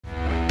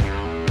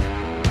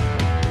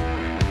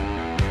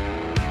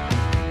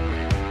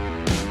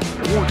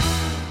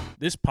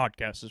This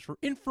podcast is for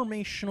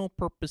informational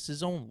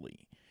purposes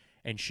only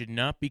and should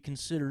not be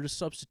considered a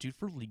substitute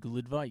for legal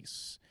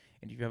advice.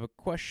 And if you have a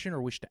question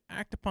or wish to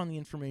act upon the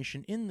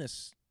information in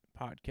this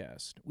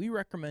podcast, we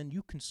recommend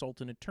you consult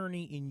an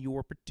attorney in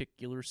your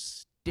particular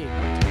state.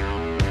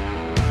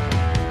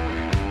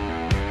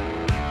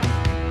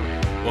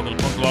 Welcome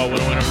to Punk Law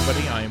 101,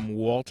 everybody. I am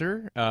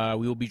Walter.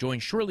 We will be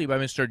joined shortly by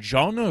Mr.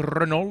 John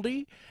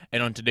Rinaldi.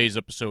 And on today's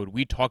episode,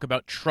 we talk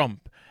about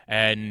Trump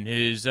and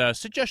his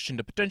suggestion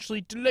to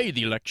potentially delay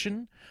the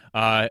election.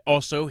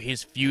 Also,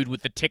 his feud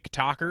with the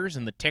TikTokers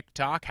and the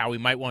TikTok, how he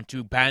might want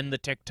to ban the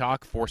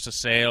TikTok, force a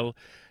sale.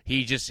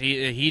 He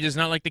does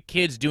not like the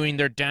kids doing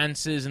their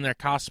dances and their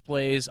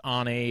cosplays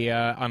on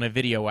a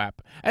video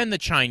app, and the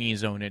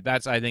Chinese own it.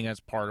 I think that's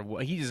part of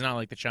what he does not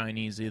like the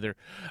Chinese either.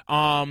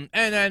 And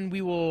then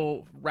we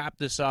will wrap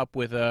this up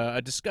with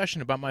a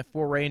discussion about my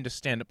foray into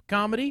stand-up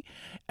comedy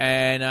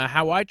and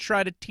how I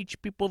try to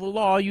teach people the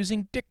law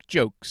using dick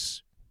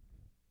jokes.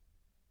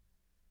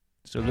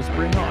 So let's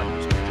bring on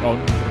Mr.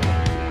 John.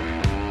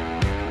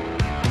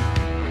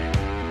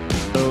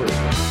 So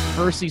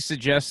first, he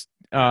suggests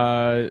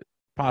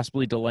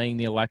possibly delaying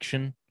the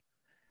election.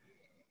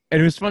 And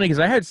it was funny because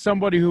I had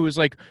somebody who was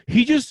like,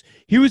 he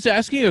was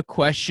asking a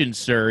question,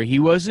 sir. He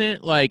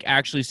wasn't like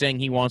actually saying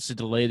he wants to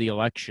delay the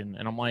election.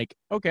 And I'm like,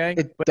 okay.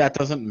 But that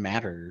doesn't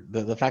matter.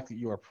 The fact that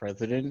you are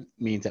president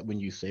means that when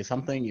you say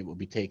something, it will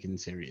be taken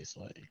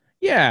seriously.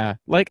 Yeah,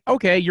 like,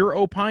 okay, you're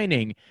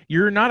opining.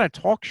 You're not a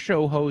talk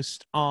show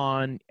host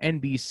on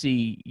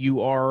NBC.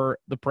 You are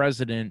the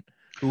president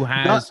who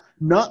has...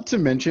 Not to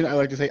mention, I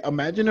like to say,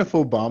 imagine if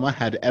Obama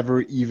had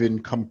ever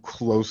even come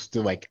close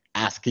to, like,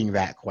 asking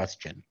that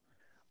question.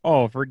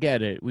 Oh,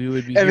 forget it. We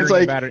would be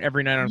hearing about it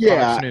every night on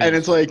Fox News. And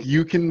it's like,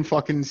 you can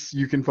fucking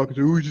say,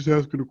 oh, just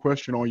asking a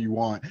question all you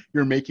want.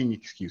 You're making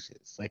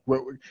excuses. Like,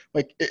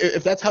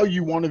 if that's how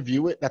you want to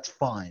view it, that's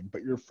fine.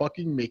 But you're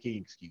fucking making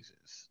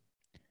excuses.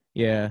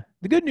 Yeah.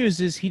 The good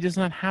news is he does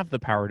not have the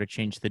power to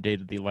change the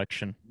date of the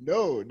election.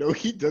 No,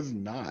 he does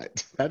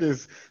not. That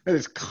is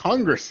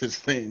Congress's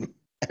thing,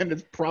 and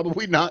it's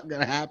probably not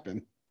going to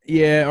happen.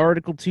 Yeah,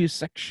 Article 2,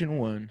 Section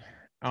 1.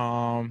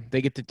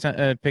 They get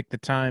to pick the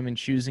time and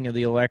choosing of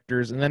the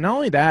electors, and then not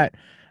only that,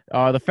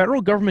 the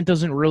federal government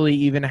doesn't really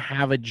even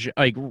have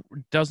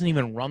doesn't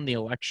even run the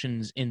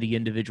elections in the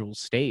individual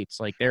states.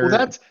 Like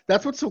that's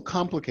what's so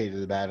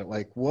complicated about it.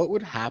 Like, what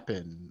would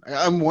happen?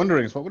 I'm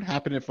wondering what would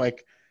happen if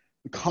like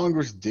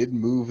Congress did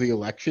move the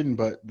election,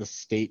 but the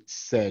state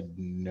said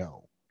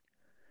no.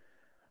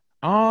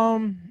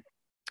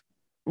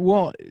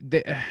 Well,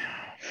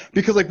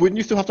 because like, wouldn't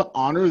you still have to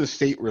honor the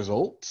state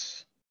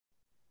results?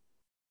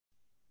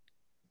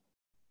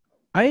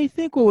 I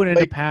think what would end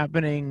up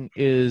happening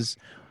is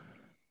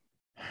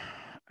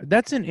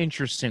that's an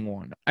interesting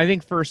one. I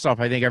think first off,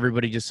 I think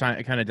everybody just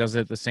kind of does it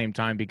at the same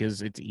time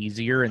because it's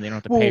easier and they don't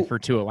have to pay for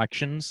two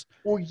elections.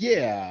 Well,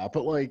 yeah,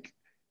 but like,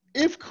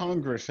 if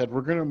Congress said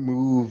we're going to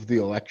move the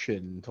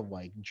election to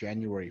like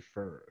January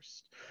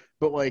 1st,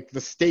 but like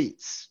the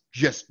states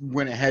just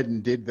went ahead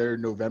and did their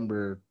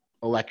November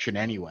election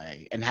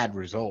anyway and had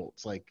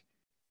results, like,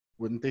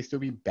 wouldn't they still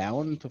be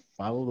bound to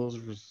follow those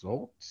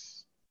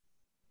results?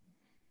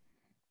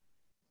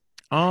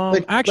 What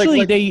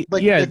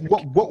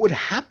would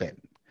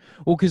happen?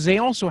 Well, because they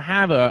also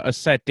have a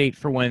set date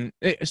for when.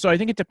 So I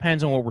think it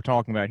depends on what we're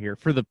talking about here.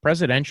 For the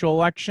presidential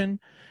election,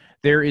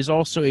 there is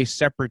also a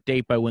separate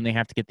date by when they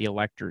have to get the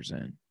electors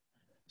in.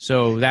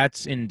 So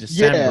that's in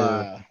December.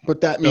 Yeah,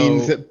 but that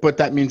means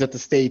that the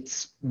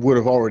states would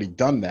have already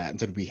done that and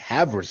said we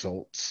have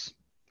results.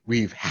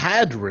 We've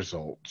had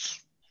results.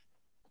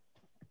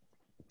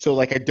 So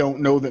like, I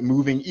don't know that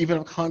even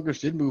if Congress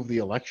did move the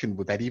election,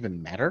 would that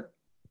even matter?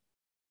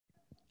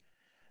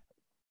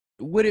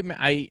 Would it?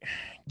 I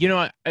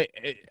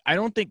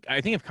don't think.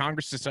 I think if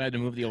Congress decided to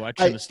move the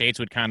election, the states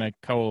would kind of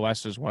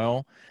coalesce as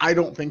well. I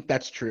don't think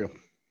that's true.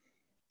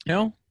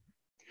 No,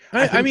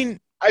 I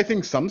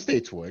think some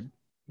states would.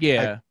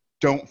 Yeah, I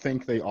don't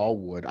think they all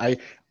would. I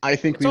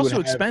think it's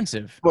also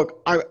expensive.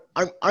 Look,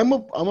 I'm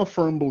a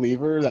firm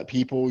believer that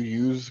people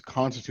use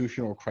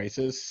constitutional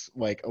crisis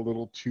like a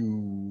little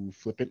too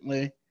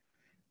flippantly.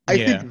 I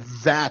think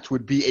that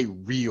would be a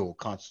real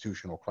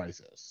constitutional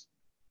crisis.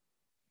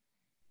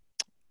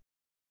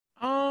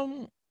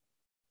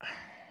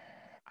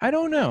 I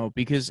don't know,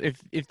 because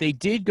if they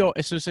did go,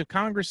 so if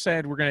Congress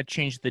said we're going to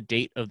change the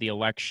date of the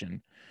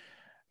election,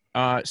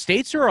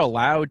 states are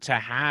allowed to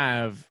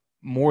have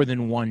more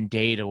than one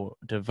day to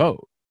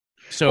vote.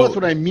 So that's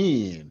what I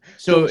mean.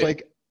 So it's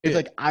like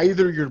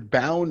either you're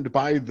bound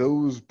by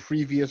those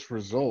previous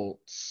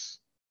results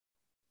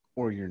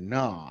or you're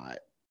not.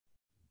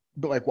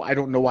 But like, well, I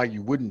don't know why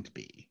you wouldn't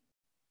be.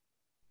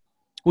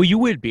 Well, you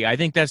would be. I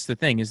think that's the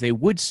thing, is they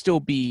would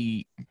still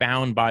be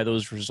bound by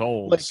those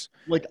results.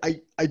 Like I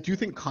do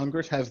think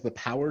Congress has the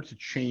power to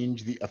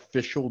change the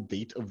official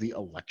date of the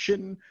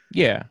election.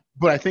 Yeah.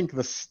 But I think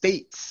the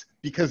states,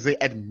 because they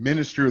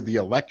administer the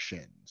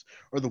elections,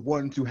 are the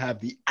ones who have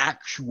the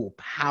actual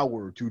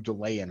power to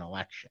delay an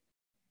election.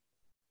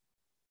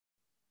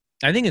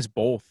 I think it's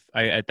both.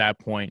 At that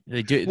point,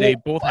 they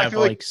Well, both I have feel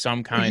like, like some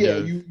well, kind yeah,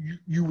 of.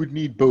 you would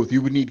need both.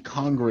 You would need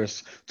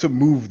Congress to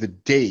move the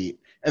date,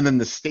 and then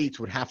the states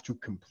would have to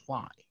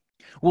comply.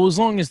 Well, as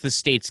long as the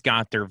states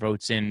got their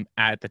votes in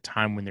at the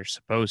time when they're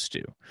supposed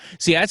to.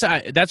 See,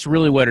 that's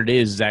really what it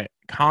is. That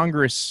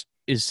Congress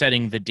is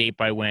setting the date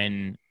by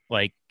when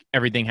like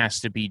everything has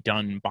to be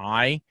done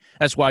by.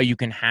 That's why you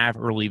can have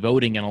early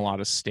voting in a lot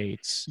of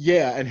states.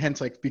 Yeah, and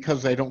hence, like,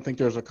 because I don't think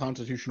there's a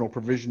constitutional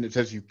provision that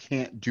says you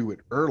can't do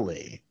it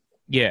early.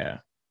 Yeah.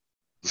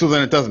 So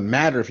then it doesn't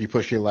matter if you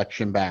push the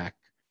election back.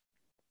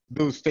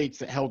 Those states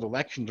that held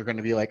elections are going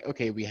to be like,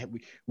 okay,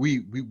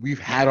 we've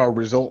had our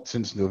results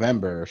since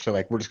November, so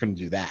like we're just going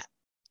to do that.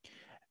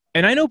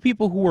 And I know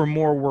people who are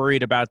more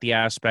worried about the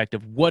aspect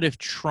of what if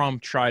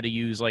Trump tried to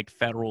use like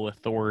federal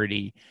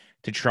authority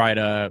to try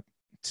to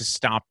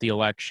stop the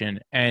election,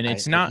 and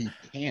it's But not. he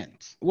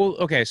can't. Well,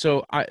 okay,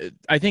 so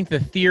I think the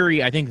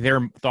theory, I think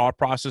their thought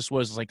process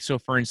was like, so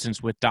for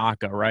instance with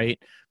DACA, right?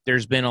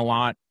 There's been a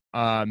lot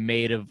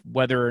made of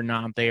whether or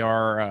not they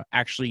are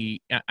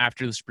actually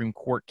after the Supreme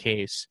Court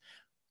case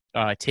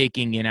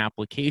taking in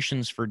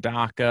applications for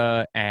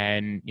DACA,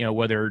 and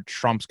whether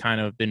Trump's kind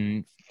of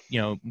been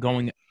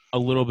going a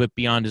little bit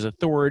beyond his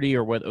authority,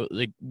 or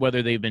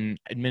whether they've been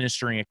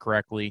administering it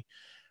correctly.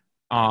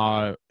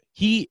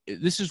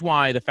 This is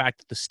why the fact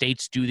that the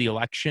states do the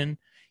election,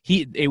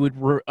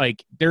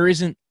 there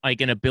isn't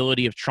like an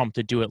ability of Trump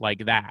to do it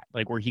like that,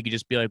 like where he could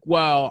just be like,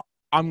 well,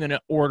 I'm going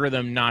to order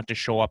them not to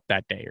show up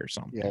that day or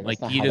something. Yeah, Like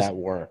that's not he how just that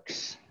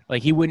works.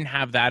 like he wouldn't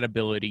have that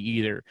ability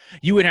either.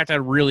 You would have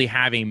to really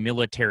have a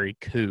military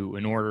coup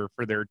in order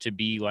for there to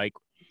be like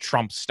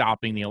Trump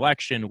stopping the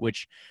election,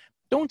 which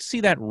don't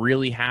see that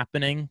really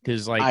happening,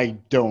 because like I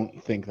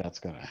don't think that's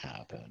going to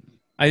happen.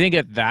 I think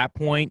at that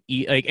point,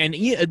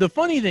 the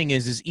funny thing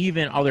is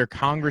even other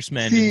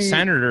congressmen and See,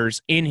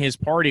 senators in his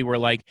party were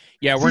like,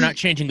 "Yeah, we're not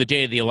see, changing the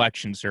day of the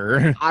election,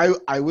 sir."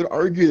 I would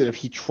argue that if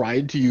he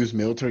tried to use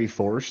military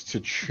force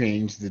to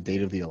change the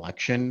date of the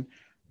election,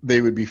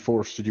 they would be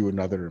forced to do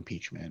another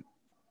impeachment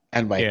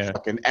and like Yeah,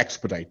 fucking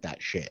expedite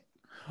that shit.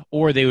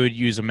 or they would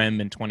use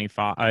Amendment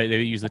 25. They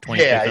would use the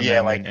 25th Yeah,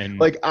 Amendment, and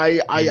like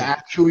I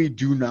actually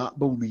do not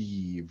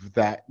believe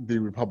that the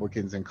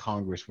Republicans in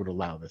Congress would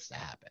allow this to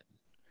happen.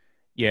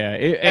 yeah,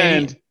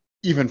 And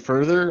even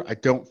further, I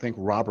don't think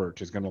Robert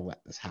is going to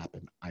let this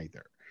happen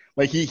either.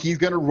 Like he's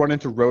going to run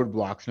into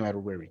roadblocks no matter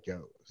where he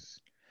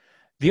goes.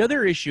 the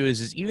other issue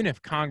is even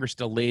if Congress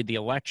delayed the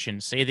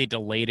election, say they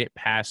delayed it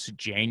past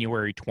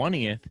January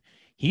 20th,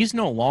 he's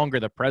no longer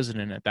the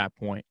president at that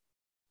point.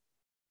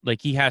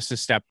 Like he has to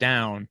step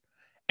down,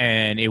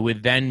 and it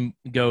would then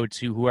go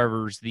to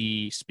whoever's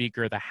the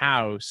Speaker of the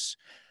House,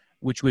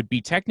 which would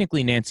be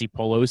technically Nancy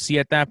Pelosi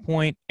at that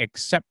point,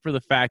 except for the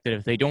fact that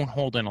if they don't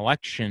hold an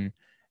election,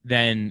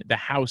 then the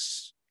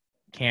House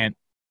can't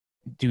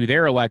do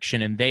their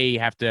election, and they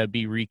have to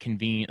be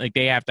reconvened. Like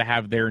they have to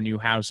have their new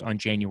House on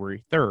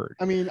January 3rd.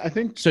 I mean, I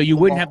think So you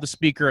wouldn't have the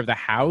Speaker of the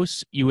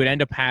House. You would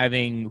end up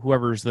having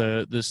whoever's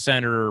the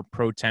Senator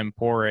pro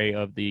tempore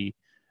of the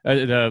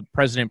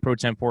President pro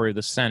tempore of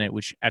the Senate,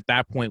 which at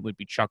that point would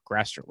be Chuck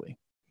Grassley.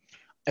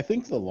 I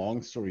think the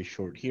long story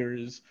short here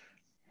is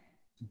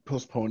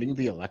postponing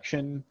the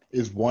election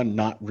is one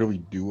not really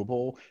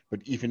doable, but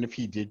even if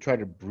he did try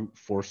to brute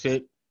force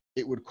it,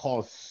 it would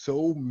cause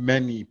so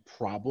many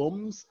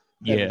problems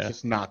that it's Yeah,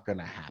 just not going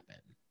to happen.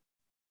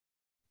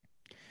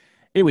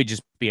 it would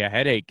just be a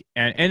headache,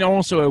 and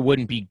also it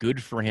wouldn't be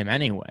good for him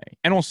anyway.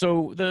 And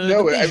also the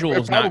No, visual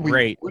it is not probably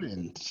great.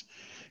 wouldn't.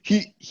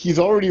 He's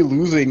already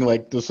losing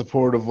like the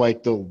support of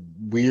like the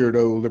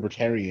weirdo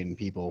libertarian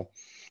people.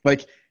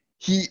 Like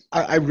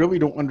I really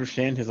don't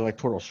understand his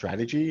electoral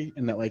strategy,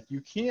 in that like you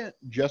can't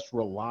just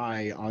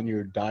rely on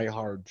your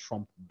diehard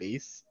Trump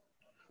base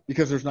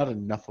because there's not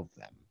enough of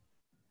them.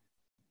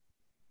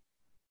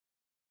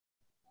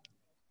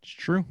 It's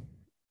true.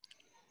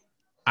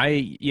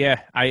 I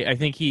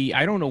think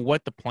I don't know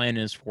what the plan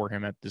is for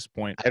him at this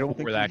point. I don't For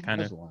think that he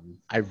kind has of, one.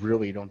 I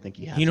really don't think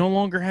he has he no one.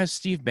 longer has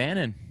Steve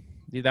Bannon.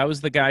 That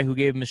was the guy who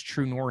gave him his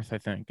True North, I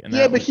think, and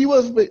Yeah, that but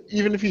was but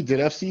even if he did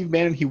have Steve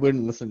Bannon, he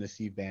wouldn't listen to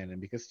Steve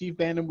Bannon because Steve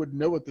Bannon would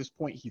know at this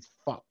point he's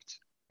fucked.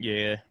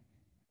 yeah.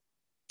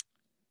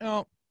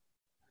 Well,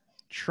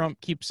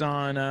 Trump keeps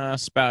on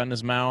spouting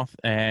his mouth,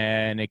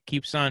 and he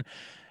keeps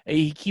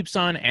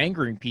on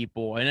angering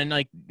people, and then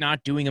like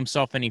not doing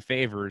himself any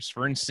favors.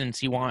 For instance,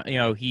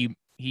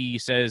 he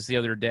says the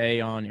other day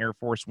on Air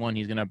Force One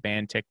he's going to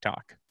ban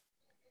TikTok,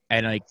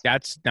 and like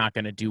that's not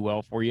going to do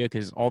well for you,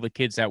 because all the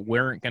kids that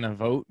weren't going to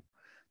vote,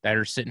 that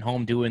are sitting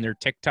home doing their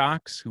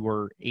TikToks, who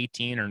are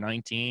 18 or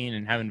 19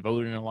 and haven't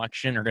voted in an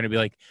election, are going to be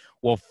like,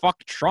 well,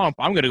 fuck Trump,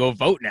 I'm going to go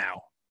vote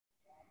now.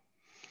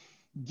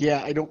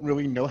 Yeah, I don't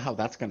really know how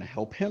that's going to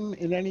help him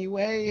in any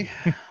way.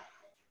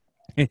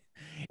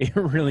 It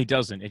really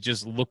doesn't. It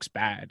just looks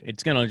bad.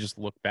 It's gonna just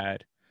look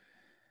bad.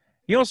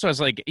 He also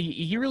has like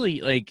he really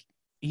like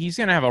he's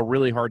gonna have a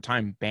really hard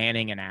time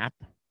banning an app.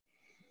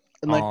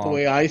 And like the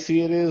way I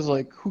see it is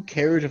like, who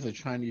cares if the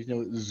Chinese know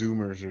what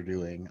Zoomers are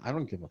doing? I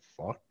don't give a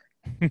fuck.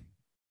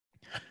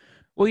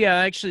 Well, yeah,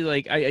 actually,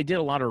 like I did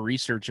a lot of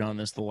research on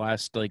this the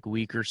last like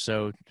week or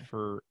so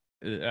for,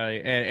 and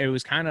it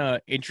was kind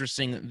of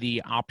interesting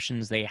the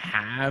options they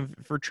have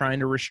for trying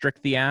to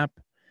restrict the app.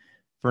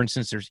 For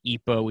instance, there's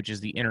EPA, which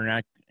is the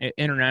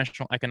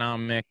International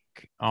Economic,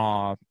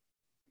 or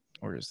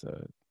is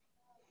the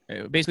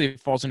it basically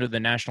falls under the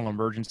National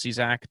Emergencies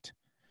Act,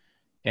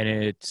 and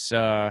it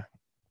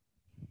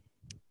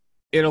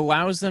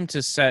allows them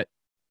to set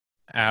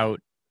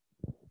out.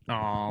 Hang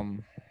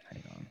on.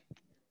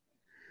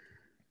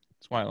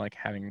 That's why I like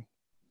having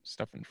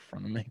stuff in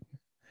front of me.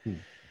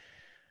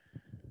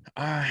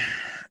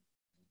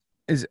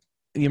 Is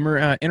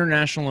the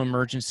International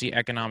Emergency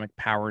Economic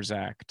Powers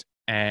Act,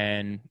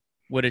 and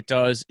what it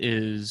does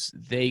is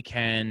they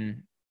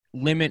can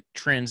limit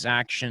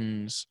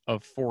transactions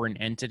of foreign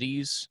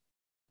entities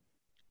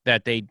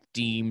that they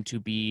deem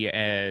to be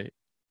a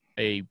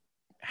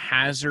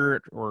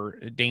hazard or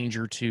a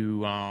danger to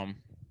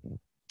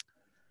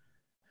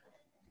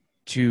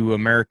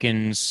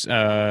Americans'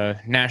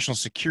 national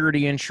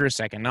security interests,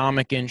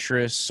 economic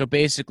interests. So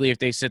basically, if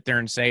they sit there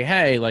and say,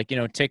 hey, like,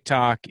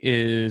 TikTok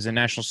is a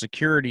national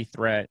security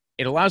threat,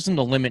 it allows them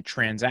to limit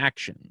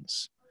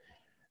transactions.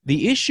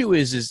 The issue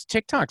is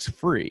TikTok's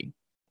free.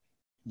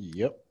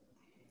 Yep.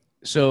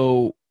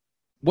 So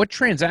what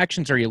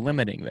transactions are you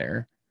limiting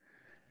there?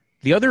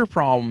 The other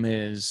problem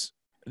is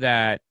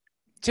that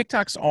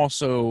TikTok's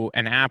also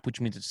an app, which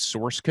means it's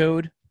source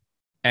code,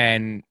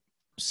 and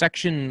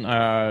section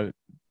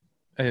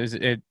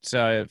it's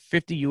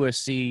 50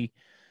 USC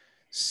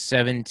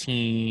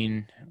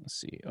 17, let's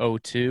see,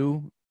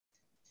 02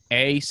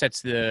 A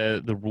sets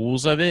the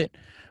rules of it,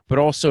 but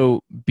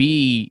also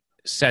B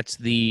sets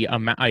the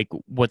amount, like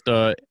what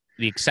the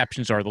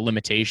exceptions are, the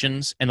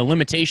limitations, and the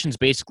limitations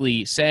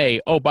basically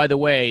say, oh, by the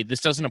way,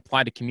 this doesn't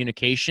apply to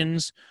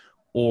communications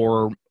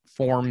or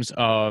forms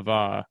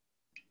or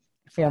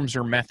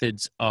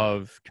methods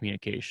of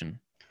communication.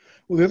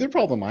 Well, the other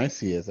problem I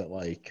see is that,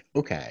 like,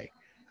 okay,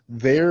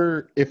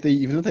 even if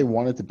they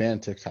wanted to ban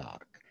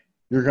TikTok,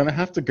 you're gonna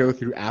have to go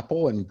through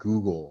Apple and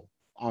Google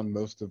on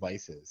most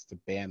devices to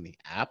ban the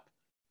app.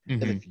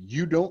 Mm-hmm. And if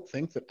you don't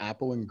think that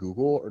Apple and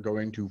Google are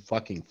going to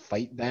fucking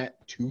fight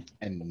that tooth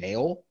and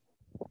nail,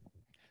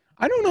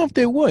 I don't know if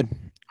they would.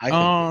 I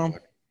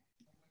think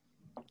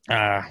they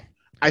would.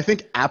 I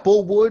think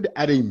Apple would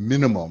at a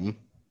minimum.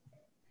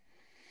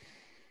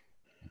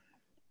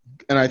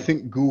 And I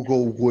think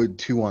Google would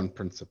too on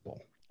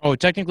principle. Oh,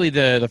 technically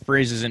the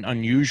phrase is an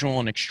unusual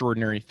and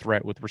extraordinary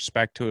threat with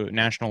respect to a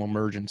national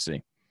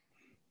emergency.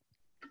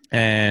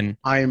 And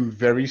I am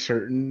very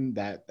certain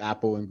that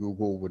Apple and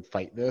Google would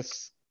fight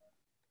this.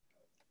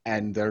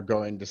 And they're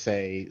going to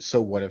say,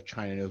 so what if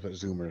China knows what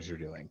Zoomers are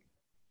doing?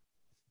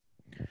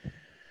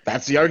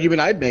 That's the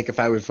argument I'd make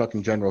if I was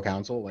fucking general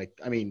counsel. Like,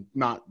 I mean,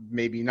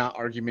 maybe not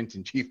argument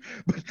in chief,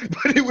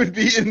 but it would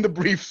be in the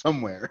brief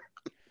somewhere.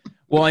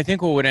 Well, I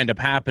think what would end up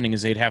happening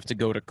is they'd have to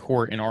go to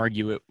court and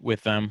argue it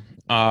with them.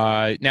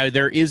 Now,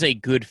 there is a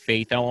good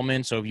faith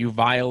element. So if you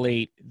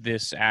violate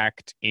this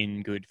act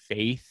in good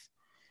faith,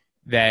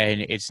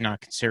 then it's not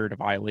considered a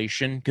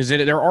violation, because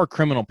there are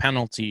criminal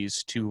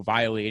penalties to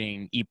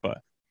violating EPA.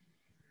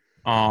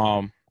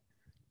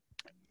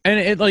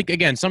 And like,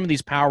 again, some of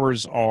these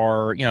powers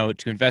are, to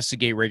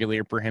investigate, regulate,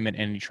 or prohibit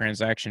any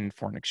transaction,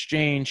 foreign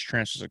exchange,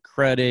 transfers of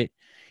credit,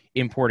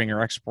 importing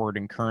or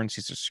exporting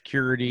currencies of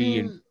security,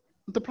 and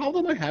the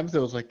problem I have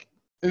though is, like,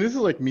 and this is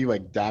like me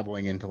like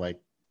dabbling into like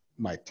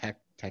my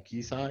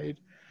techie side.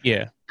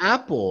 Yeah.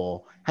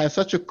 Apple has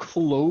such a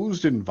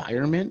closed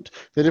environment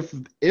that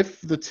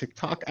if the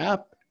TikTok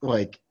app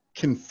like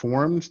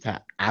conforms to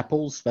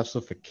Apple's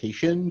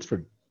specifications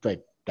for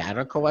like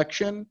data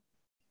collection,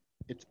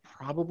 it's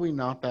probably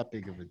not that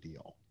big of a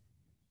deal.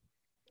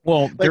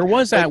 Well, there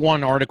was that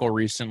one article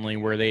recently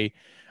where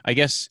I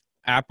guess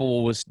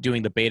Apple was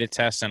doing the beta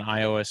test on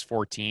iOS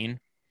 14,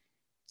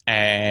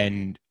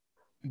 and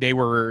they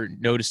were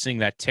noticing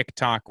that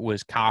TikTok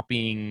was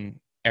copying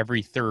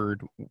every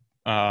third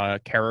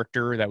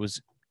character that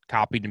was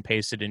copied and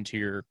pasted into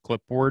your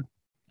clipboard.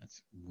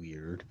 That's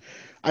weird.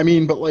 I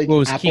mean, but like, well, it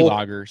was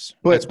keyloggers.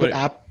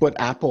 But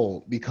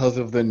Apple, because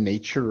of the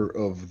nature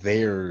of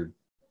their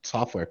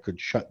software, could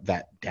shut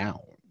that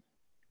down.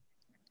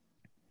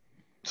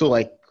 So,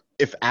 like,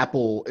 if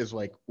Apple is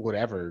like,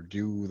 whatever,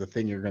 do the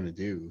thing you're going to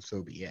do,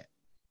 so be it.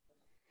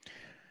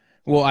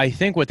 Well, I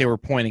think what they were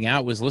pointing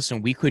out was,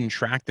 listen, we couldn't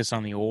track this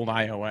on the old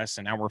iOS,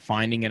 and now we're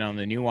finding it on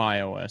the new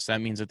iOS.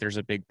 That means that there's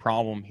a big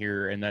problem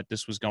here, and that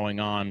this was going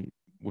on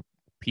with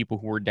people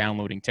who were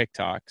downloading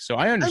TikTok. So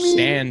I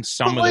understand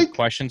some of the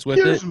questions with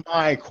it. Here's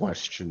my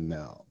question,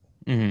 though.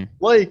 Mm-hmm.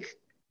 Like,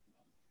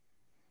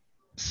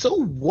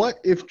 so what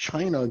if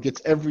China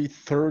gets every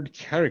third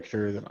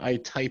character that I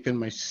type in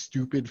my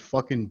stupid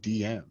fucking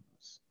DMs?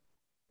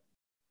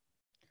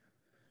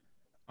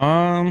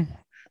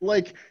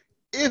 Like,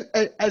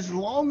 as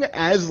long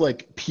as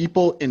like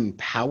people in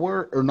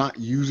power are not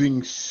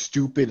using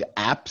stupid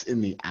apps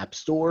in the App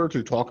Store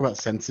to talk about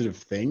sensitive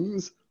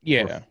things,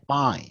 yeah, we're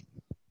fine.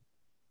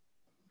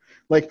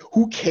 Like,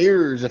 who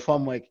cares if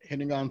I'm like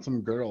hitting on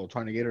some girl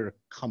trying to get her to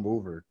come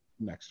over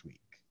next week?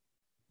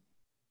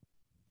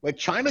 Like,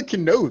 China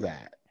can know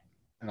that.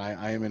 And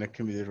I am in a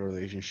committed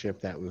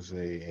relationship. That was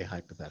a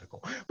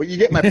hypothetical. But you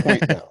get my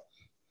point, though.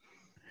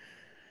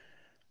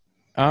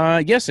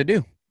 Yes, I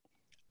do.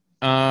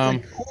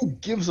 Like, who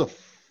gives a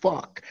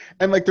fuck?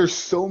 And like, there's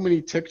so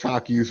many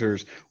TikTok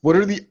users. What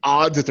are the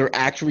odds that they're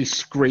actually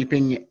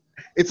scraping?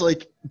 It's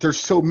like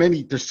there's so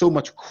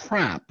much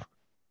crap.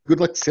 Good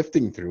luck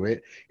sifting through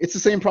it. It's the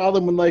same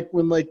problem when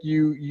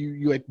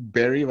you like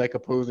bury like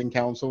opposing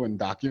counsel in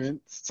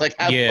documents. It's like,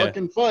 have Yeah.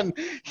 fucking fun.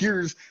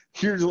 Here's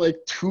like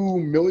 2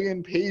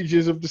 million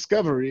pages of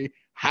discovery.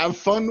 Have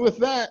fun with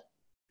that.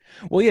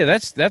 Well, yeah,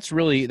 that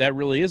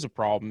really is a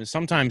problem. Is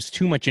sometimes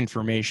too much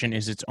information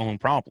is its own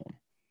problem.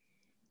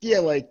 Yeah,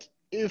 like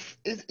if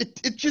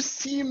it just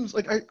seems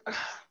like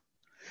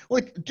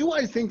like, do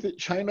I think that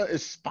China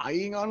is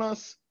spying on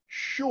us?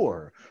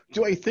 Sure.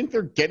 Do I think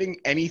they're getting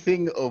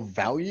anything of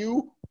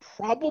value?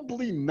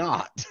 Probably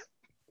not.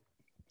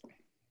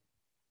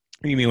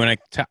 You mean when I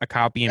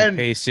copy and And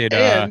pasted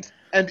and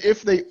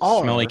if they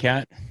Smelly are,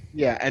 Cat?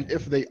 yeah, and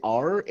if they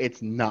are,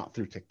 it's not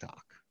through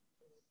TikTok.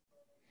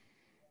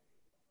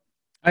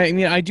 I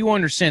mean, I do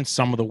understand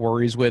some of the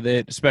worries with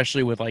it,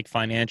 especially with like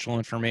financial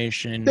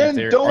information. If Then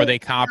they're are don't they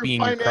put your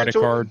copying your credit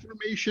financial card?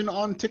 information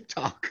on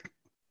TikTok.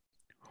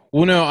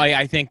 Well, no,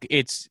 I think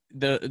it's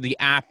the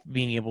app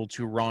being able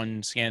to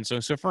run scans. So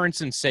for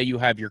instance, say you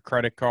have your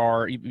credit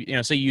card,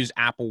 say you use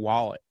Apple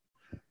Wallet,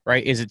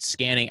 right? Is it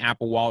scanning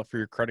Apple Wallet for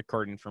your credit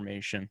card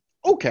information?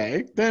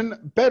 Okay,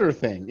 then better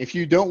thing. If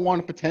you don't want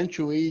to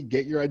potentially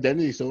get your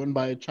identity stolen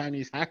by a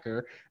Chinese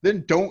hacker,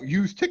 then don't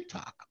use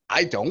TikTok.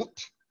 I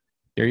don't.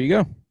 There you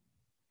go.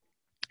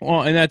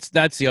 Well, and that's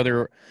the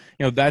other,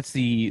 that's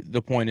the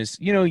point is,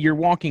 you're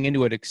walking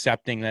into it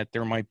accepting that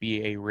there might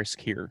be a risk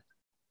here.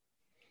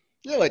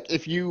 Yeah, like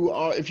if you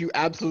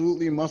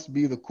absolutely must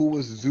be the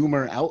coolest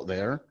Zoomer out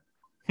there,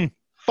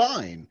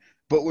 fine.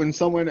 But when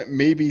someone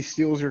maybe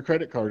steals your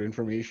credit card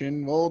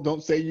information, well,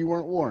 don't say you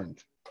weren't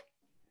warned.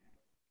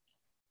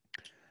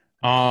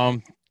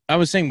 I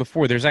was saying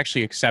before, there's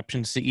actually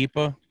exceptions to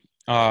EPA.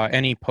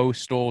 Any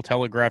postal,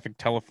 telegraphic,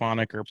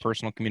 telephonic, or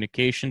personal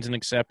communications an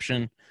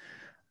exception.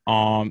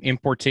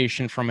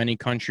 Importation from any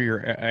country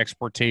or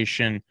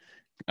exportation,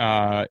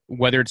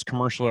 whether it's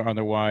commercial or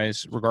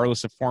otherwise,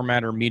 regardless of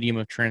format or medium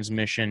of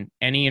transmission,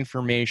 any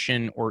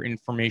information or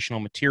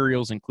informational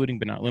materials, including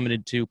but not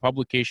limited to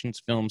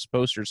publications, films,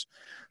 posters,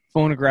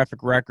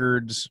 phonographic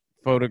records,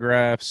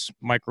 photographs,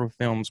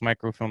 microfilms,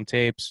 microfilm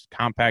tapes,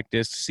 compact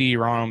discs,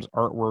 CD-ROMs,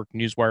 artwork,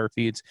 newswire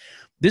feeds.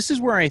 This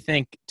is where I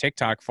think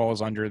TikTok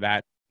falls under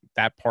that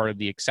part of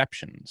the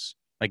exceptions.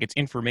 Like, it's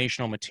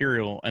informational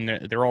material, and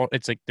they're all.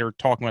 It's like they're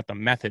talking about the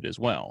method as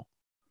well.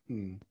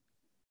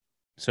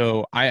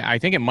 So I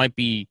think it might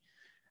be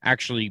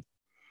actually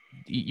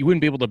you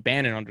wouldn't be able to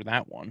ban it under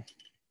that one,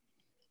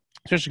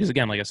 especially because,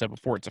 again, like I said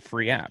before, it's a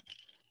free app.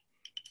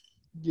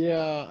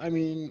 Yeah, I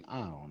mean, I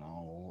don't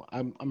know.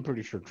 I'm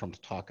pretty sure Trump's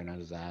talking out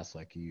his ass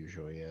like he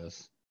usually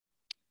is.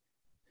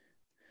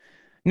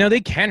 No,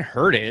 they can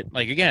hurt it.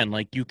 Like, again,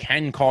 like you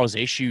can cause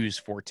issues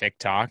for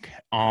TikTok.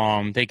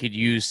 They could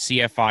use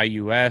CFI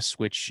US,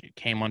 which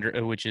came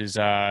under, which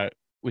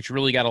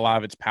really got a lot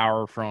of its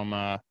power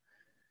from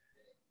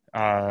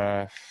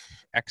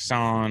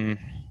Exxon.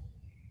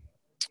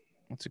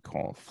 What's it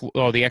called?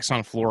 The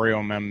Exxon Florio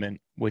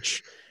Amendment,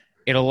 which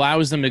it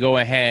allows them to go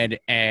ahead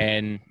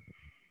and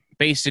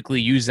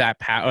basically use that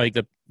power, like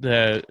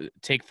the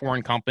take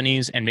foreign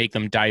companies and make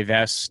them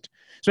divest,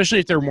 especially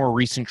if they're more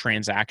recent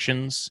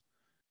transactions.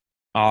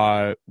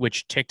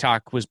 Which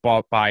TikTok was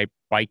bought by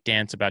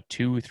ByteDance about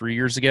 2-3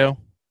 years ago.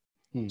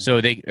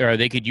 So they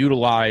could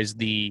utilize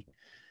they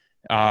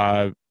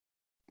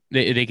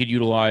could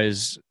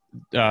utilize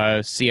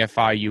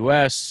CFI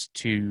US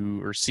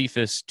or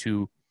CFIUS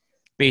to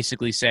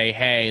basically say,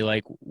 hey,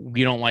 like,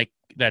 we don't like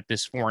that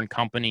this foreign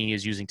company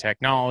is using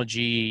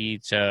technology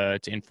to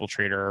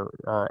infiltrate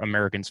our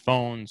Americans'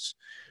 phones.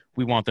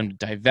 We want them to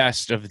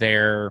divest of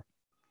their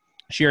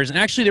shares. And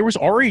actually, there was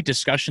already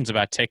discussions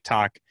about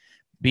TikTok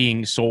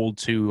being sold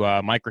to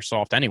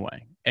Microsoft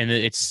anyway. And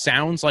it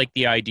sounds like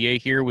the idea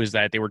here was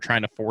that they were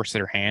trying to force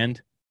their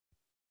hand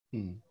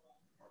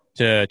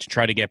to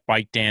try to get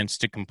ByteDance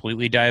to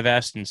completely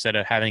divest instead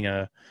of having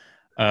a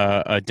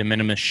de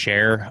minimis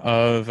share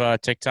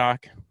of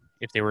TikTok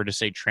if they were to,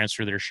 say,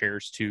 transfer their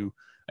shares to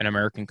an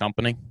American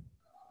company.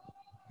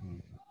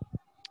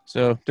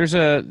 So there's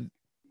also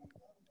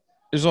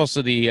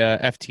the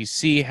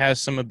FTC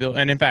has some ability,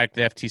 and in fact,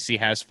 the FTC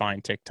has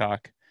fined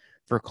TikTok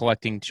for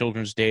collecting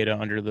children's data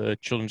under the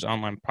Children's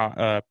Online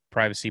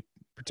Privacy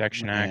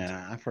Protection Act.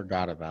 Yeah, I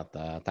forgot about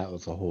that. That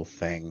was a whole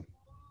thing.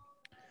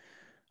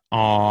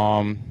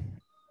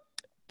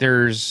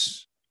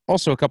 There's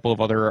also a couple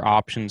of other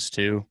options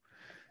too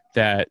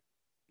that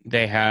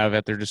they have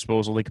at their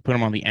disposal. They could put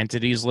them on the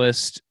entities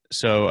list.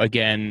 So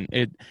again,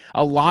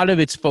 a lot of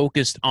it's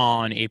focused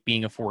on it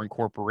being a foreign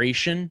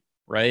corporation,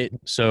 right?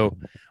 So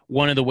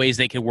one of the ways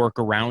they could work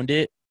around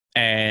it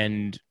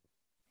and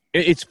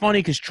It's funny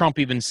because Trump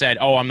even said,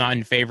 "Oh, I'm not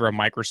in favor of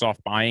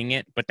Microsoft buying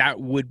it," but that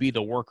would be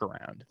the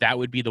workaround. That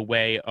would be the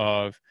way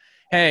of,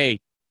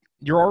 hey,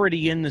 you're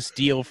already in this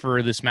deal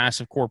for this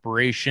massive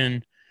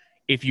corporation.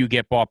 If you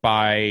get bought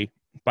by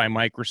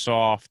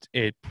Microsoft,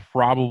 it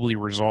probably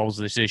resolves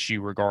this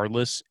issue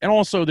regardless. And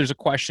also, there's a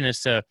question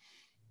as to,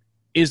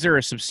 is there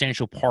a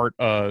substantial part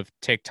of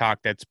TikTok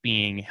that's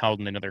being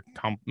held in another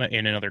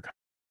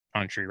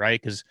country,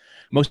 right? Because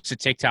most of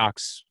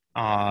TikTok's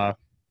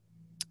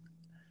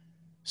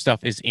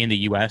stuff is in the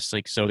U.S.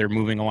 Like, so they're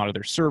moving a lot of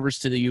their servers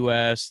to the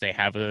U.S. They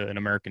have an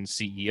American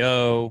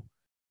CEO,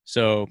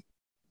 so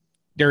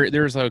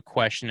there's a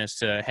question as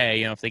to,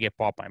 hey, if they get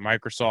bought by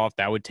Microsoft,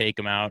 that would take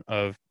them out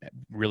of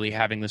really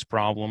having this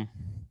problem.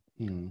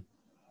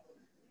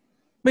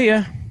 But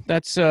yeah,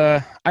 that's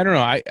I don't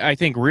know. I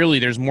think really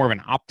there's more of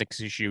an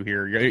optics issue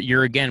here.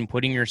 You're again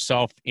putting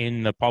yourself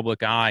in the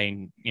public eye,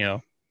 and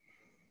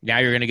now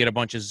you're going to get a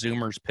bunch of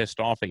Zoomers pissed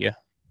off at you.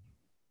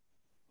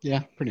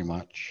 Yeah, pretty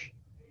much.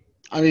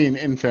 I mean,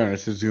 in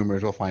fairness, the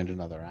Zoomers will find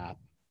another app.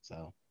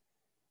 So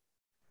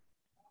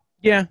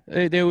yeah,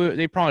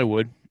 they probably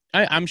would.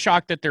 I'm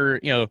shocked that they're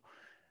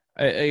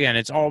again,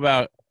 it's all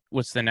about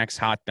what's the next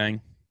hot thing.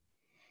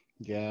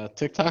 Yeah,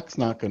 TikTok's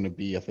not going to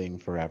be a thing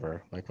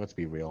forever. Like, let's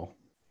be real.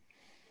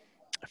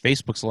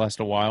 Facebook's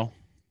last a while.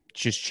 It's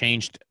just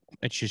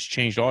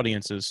changed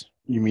audiences.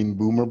 You mean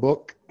Boomer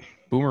Book?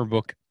 Boomer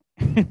Book.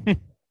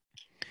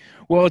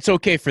 Well, it's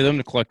okay for them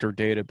to collect our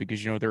data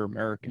because they're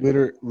American.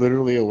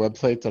 Literally a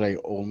website that I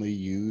only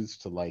use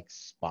to like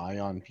spy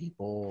on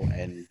people,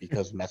 and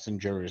because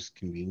Messenger is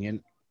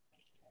convenient.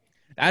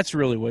 That's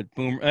really what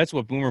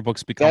Boomer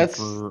Book's become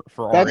for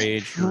our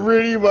age. That's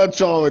pretty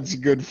much all it's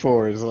good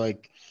for. Is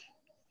like,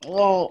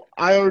 well,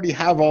 I already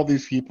have all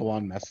these people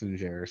on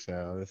Messenger,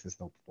 so this is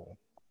helpful.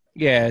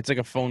 Yeah, it's like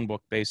a phone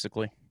book,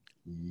 basically.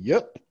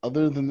 Yep.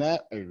 Other than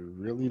that, I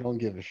really don't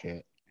give a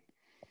shit.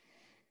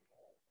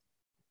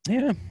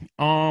 Yeah.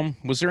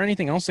 Was there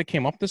anything else that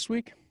came up this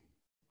week?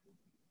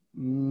 It's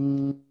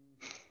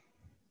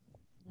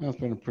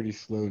been a pretty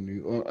slow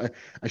news. Well,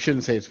 I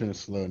shouldn't say it's been a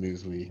slow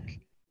news week.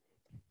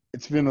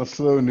 It's been a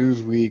slow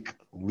news week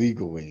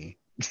legally.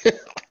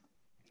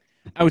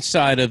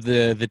 Outside of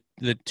the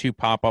two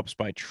pop-ups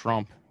by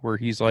Trump, where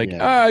he's like,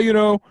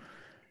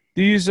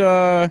 these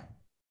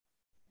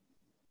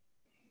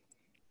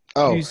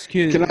these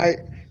kids.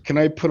 Can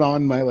I put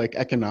on my like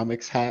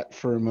economics hat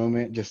for a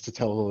moment just to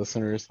tell the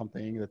listeners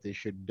something that they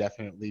should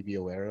definitely be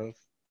aware of?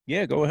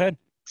 Yeah, go ahead.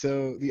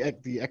 So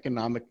the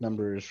economic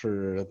numbers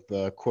for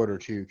the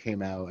Q2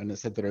 came out, and it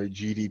said that our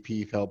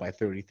GDP fell by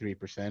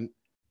 33%.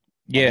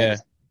 Yeah.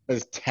 That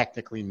is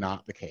technically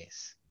not the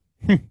case.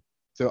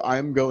 So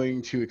I'm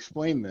going to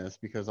explain this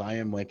because I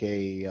am like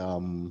a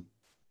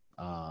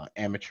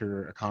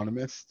amateur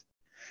economist.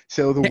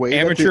 So the way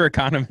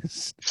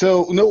economist.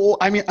 So no,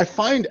 I mean I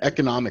find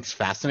economics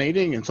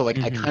fascinating, and so like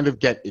I kind of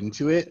get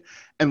into it,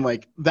 and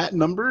like that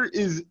number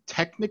is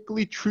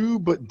technically true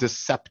but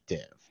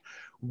deceptive.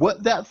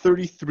 What that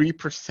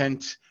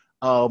 33%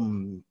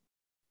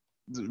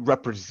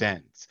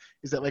 represents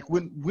is that like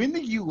when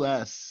the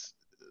U.S.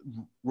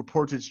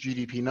 reports its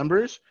GDP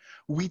numbers,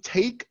 we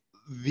take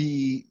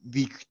the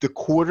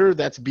quarter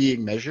that's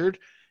being measured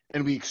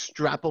and we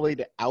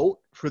extrapolate it out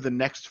for the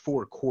next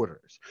 4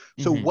 quarters.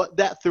 So what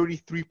that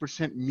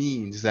 33%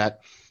 means that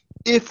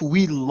if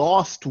we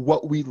lost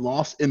what we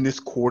lost in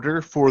this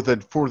quarter for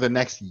the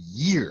next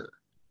year,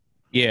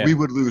 we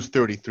would lose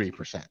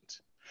 33%.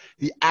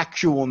 The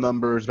actual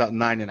number is about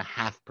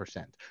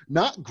 9.5%.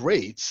 Not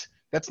great.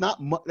 That's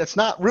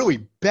not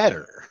really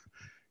better.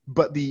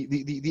 But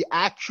the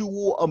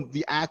actual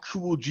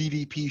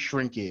GDP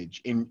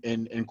shrinkage in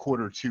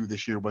Q2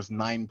 this year was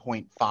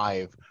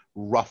 9.5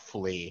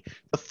 roughly.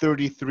 The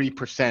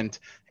 33%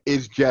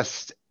 is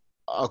just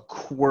a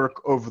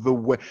quirk of the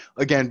way,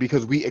 again,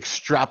 because we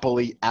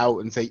extrapolate out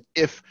and say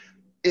if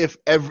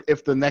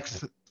the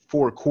next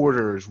 4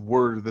 quarters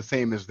were the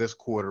same as this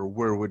quarter,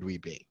 where would we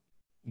be?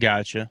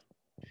 Gotcha.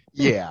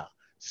 Yeah.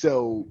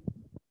 So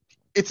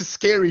it's a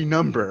scary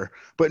number,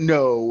 but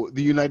no,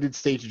 the United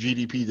States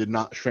GDP did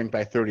not shrink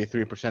by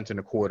 33% in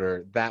a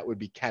quarter. That would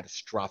be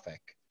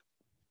catastrophic.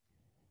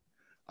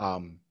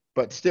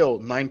 But still,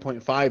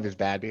 9.5 is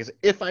bad because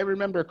if I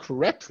remember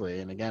correctly,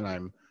 and again,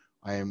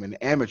 I am an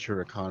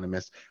amateur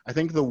economist, I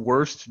think the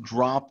worst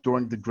drop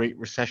during the Great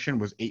Recession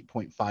was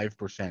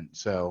 8.5%.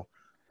 So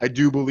I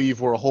do believe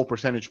we're a whole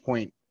percentage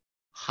point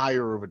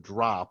higher of a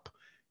drop,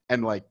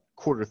 and like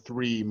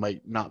Q3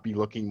 might not be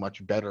looking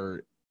much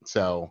better.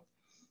 So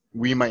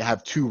we might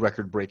have 2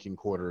 record-breaking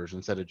quarters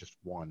instead of just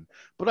 1.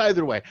 But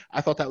either way, I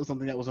thought that was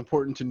something that was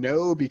important to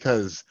know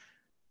because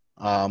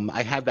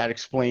I had that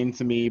explained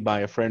to me by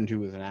a friend who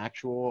was an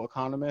actual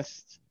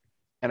economist,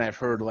 and I've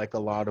heard like a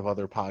lot of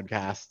other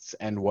podcasts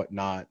and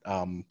whatnot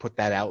put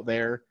that out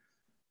there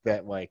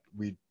that like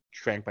we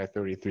shrank by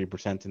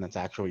 33%, and that's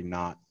actually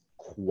not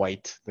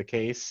quite the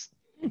case.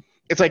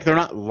 It's like they're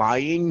not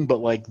lying, but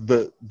like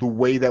the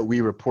way that we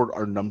report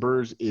our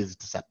numbers is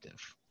deceptive.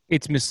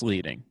 It's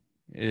misleading.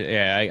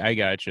 Yeah, I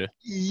gotcha.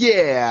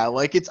 Yeah,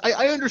 like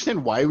I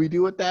understand why we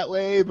do it that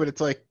way, but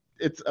it's like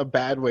it's a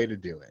bad way to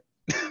do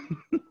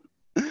it.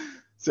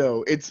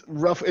 So it's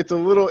rough. It's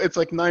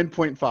like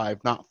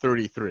 9.5, not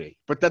 33.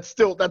 But that's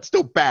still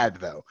bad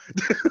though.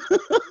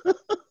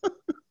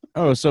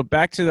 Oh, so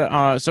back to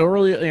the so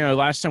earlier,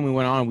 last time we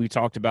went on, we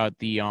talked about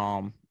the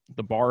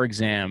bar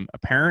exam.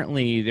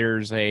 Apparently,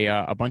 there's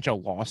a bunch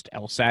of lost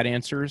LSAT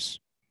answers.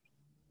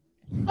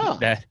 Huh.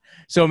 That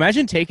so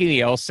imagine taking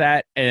the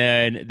LSAT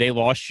and they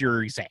lost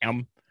your exam,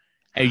 and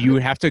How you do,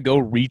 would have to go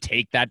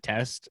retake that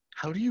test.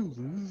 how do you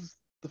lose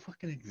the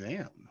fucking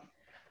exam?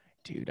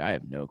 Dude, I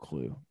have no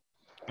clue.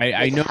 I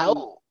Like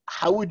know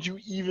how would you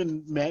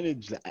even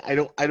manage that? I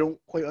don't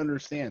quite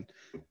understand.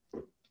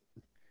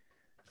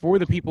 for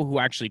the people who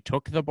actually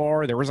took the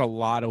bar, there was a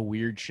lot of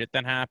weird shit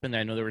that happened.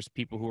 I know there was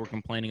people who were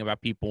complaining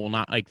about people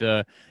not like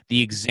the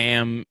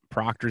exam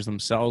proctors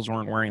themselves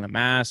weren't wearing the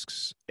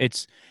masks.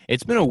 It's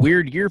been a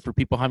weird year for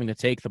people having to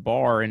take the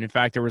bar, and in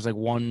fact, there was like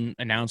one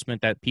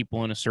announcement that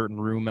people in a certain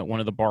room at one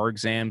of the bar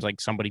exams, like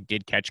somebody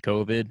did catch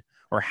COVID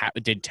or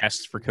did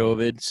tests for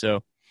COVID.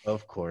 So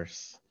Of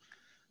course.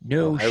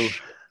 Well, no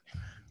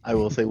I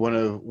will say one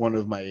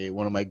of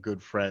my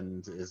good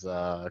friends is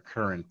a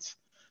current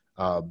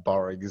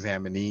bar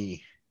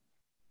examinee,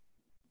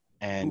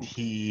 and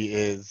he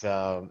is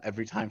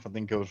every time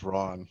something goes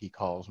wrong, he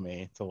calls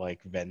me to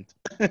like vent,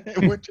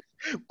 which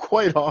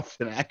quite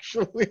often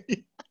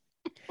actually.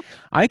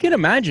 I can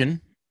imagine.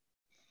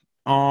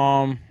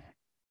 Um,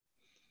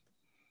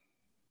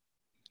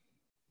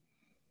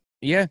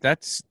 yeah,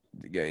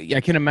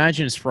 I can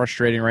imagine it's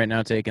frustrating right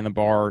now taking the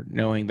bar,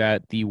 knowing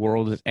that the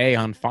world is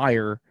on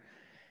fire,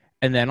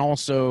 and then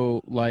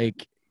also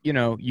like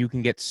you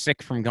can get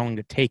sick from going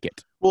to take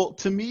it. Well,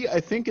 to me, I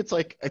think it's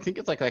like a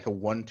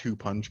 1-2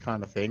 punch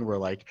kind of thing where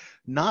like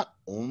not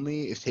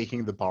only is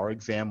taking the bar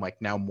exam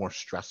like now more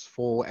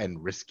stressful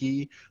and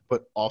risky,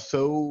 but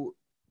also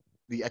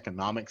the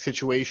economic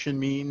situation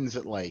means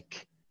that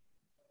like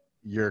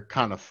you're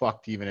kind of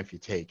fucked even if you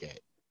take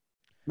it.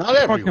 Not You're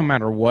fucked no everyone.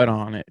 matter what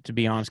on it, to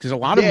be honest, because a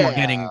lot of them are Yeah.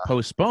 getting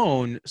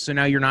postponed. So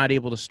now you're not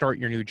able to start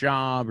your new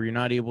job, or you're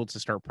not able to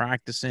start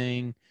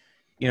practicing.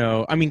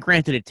 I mean,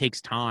 granted, it takes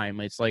time.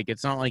 It's like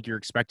it's not like you're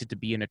expected to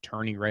be an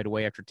attorney right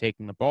away after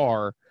taking the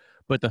bar,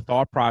 but the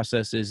thought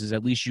process is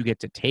at least you get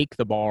to take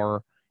the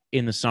bar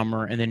in the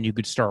summer, and then you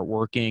could start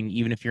working,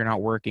 even if you're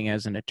not working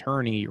as an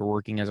attorney or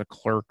working as a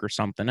clerk or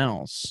something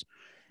else.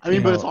 I You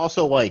mean, but it's know,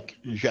 also like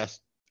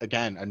just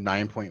again a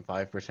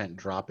 9.5%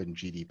 drop in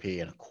GDP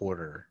in a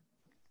quarter.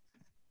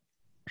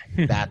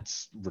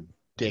 That's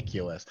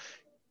ridiculous.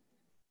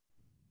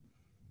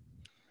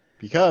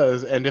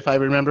 Because, and if I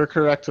remember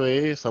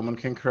correctly, someone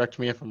can correct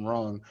me if I'm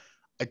wrong.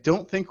 I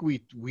don't think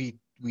we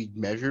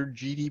measured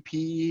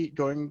GDP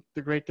during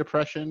the Great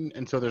Depression,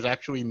 and so there's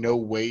actually no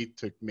way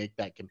to make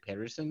that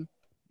comparison.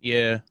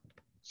 yeah.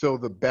 So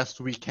the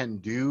best we can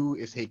do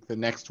is take the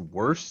next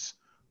worst,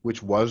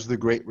 which was the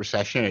Great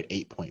Recession at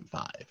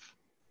 8.5.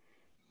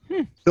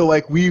 Hmm. So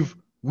like we've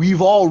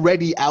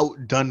already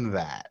outdone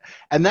that.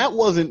 And that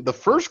wasn't the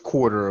first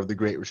quarter of the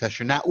Great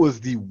Recession. That was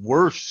the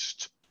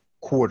worst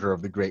quarter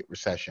of the Great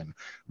Recession.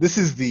 This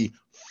is the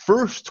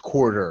first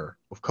quarter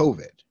of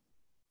COVID.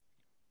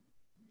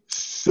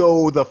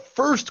 So the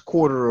first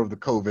quarter of the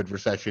COVID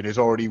recession is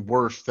already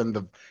worse than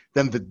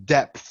the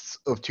depths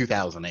of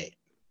 2008.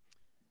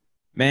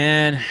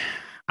 Man,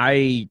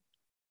 I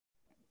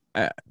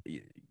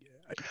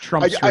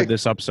Trump I, screwed I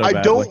this up so I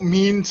badly. don't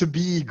mean to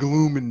be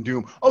gloom and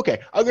doom. Okay,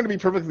 I'm going to be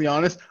perfectly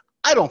honest.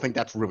 I don't think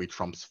that's really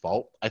Trump's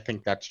fault. I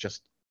think that's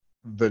just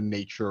the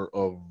nature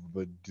of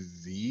the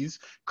disease.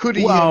 Could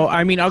he Well, have?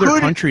 I mean, other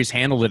Could countries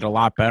handled it a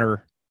lot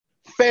better.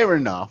 fair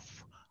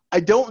enough.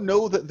 I don't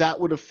know that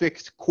would have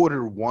fixed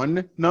quarter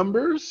one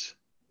numbers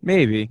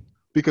Maybe.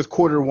 because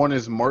quarter one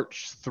is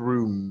March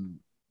through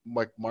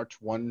like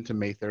March 1 to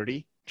May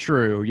 30.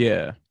 True.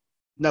 Yeah.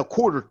 Now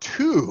quarter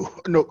two,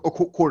 no,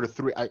 quarter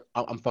three.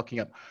 I'm fucking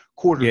up.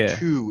 Quarter Yeah.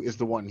 two is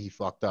the one he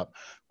fucked up.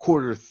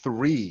 Quarter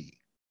three,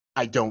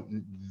 I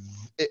don't.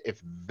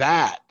 If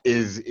that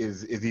is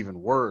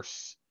even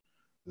worse,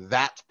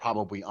 that's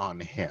probably on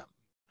him.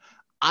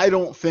 I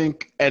don't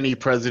think any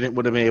president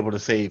would have been able to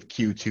save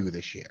Q2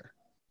 this year.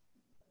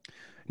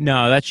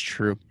 No, that's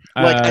true.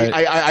 Like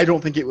I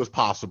don't think it was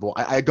possible.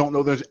 I don't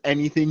know there's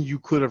anything you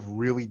could have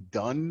really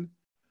done,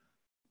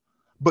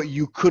 but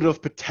you could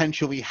have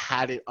potentially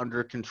had it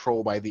under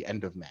control by the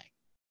end of May.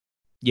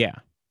 Yeah. No,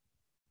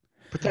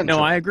 I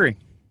Potentially. agree.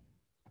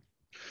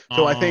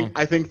 So Um,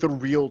 I think the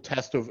real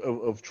test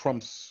of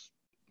Trump's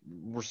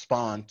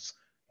response,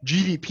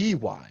 GDP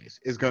wise,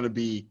 is going to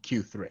be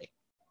Q3.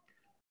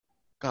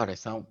 God, I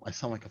sound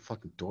like a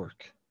fucking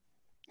dork.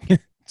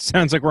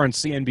 sounds like we're on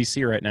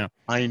CNBC right now.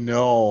 I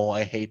know.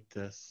 I hate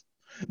this.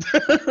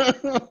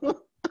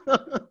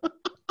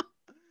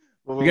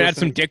 Well, the We could add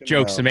some listeners dick can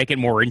jokes to know. make it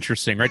more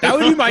interesting, right? That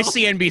would be my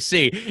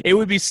CNBC. It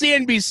would be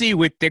CNBC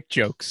with dick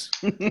jokes,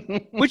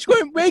 which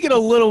would make it a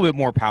little bit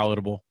more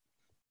palatable.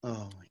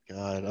 Oh my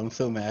god, I'm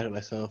so mad at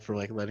myself for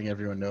like letting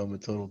everyone know I'm a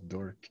total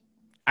dork.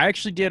 I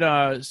actually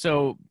did.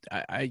 So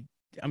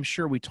I'm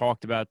sure we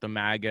talked about the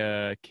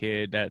MAGA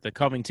kid, the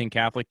Covington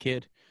Catholic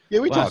kid Yeah,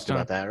 we last talked time.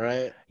 about that,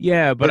 right?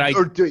 Yeah, but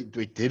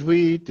Did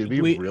we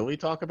we really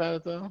talk about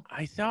it though?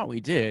 I thought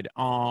we did.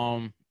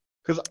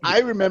 Because I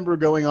remember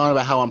going on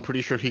about how I'm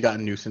pretty sure he got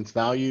nuisance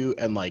value,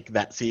 and like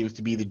that seems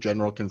to be the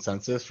general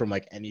consensus from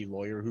like any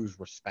lawyer who's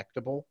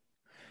respectable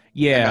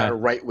and not Yeah. a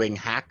right wing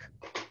hack.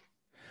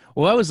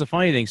 Well, that was the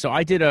funny thing. So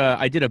I did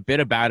a bit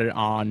about it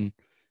on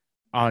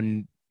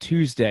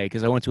Tuesday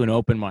because I went to an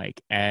open mic,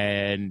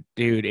 and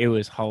dude, it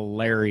was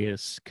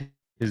hilarious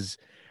because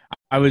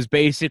I was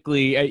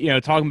basically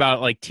talking about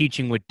like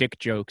teaching with dick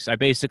jokes. I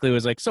basically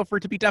was like, so for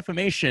it to be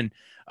defamation,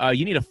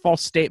 you need a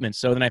false statement.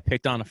 So then I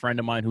picked on a friend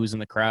of mine who was in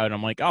the crowd, and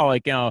I'm like, oh,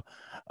 like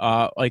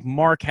like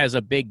Mark has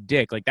a big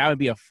dick, like that would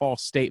be a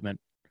false statement.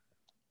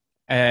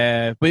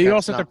 But you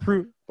also have to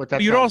prove. But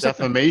that's You'd not also have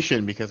to,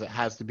 defamation because it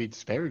has to be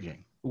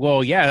disparaging.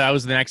 well, yeah, that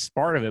was the next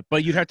part of it.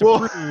 But you'd have to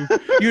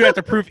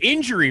Well, prove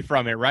injury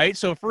from it, right?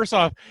 So first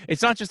off,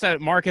 it's not just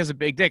that Mark has a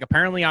big dick.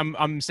 Apparently,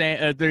 I'm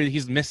saying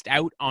he's missed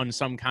out on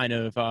some kind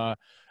of are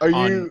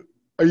on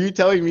you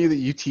telling me that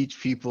you teach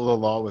people the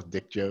law with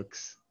dick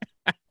jokes?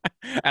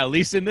 at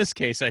least in this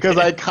case, Because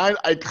I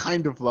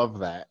kind of love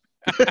that.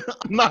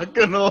 I'm not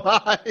gonna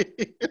lie.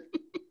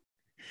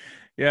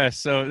 Yeah,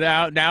 so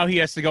now he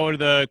has to go into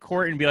the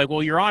court and be like,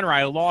 "Well, Your Honor,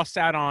 I lost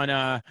out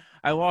on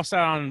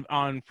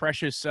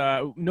precious.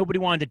 Nobody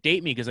wanted to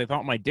date me because they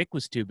thought my dick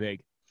was too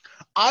big."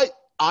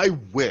 I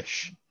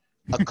wish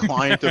a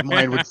client of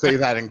mine would say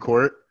that in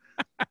court.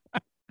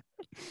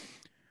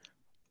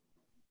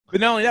 But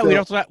not only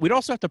that, we'd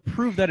also have to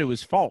prove that it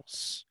was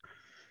false.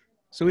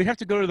 So we'd have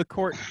to go to the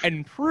court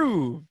and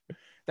prove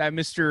that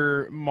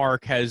Mr.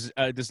 Mark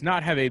does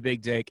not have a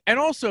big dick. And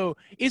also,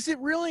 is it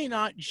really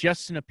not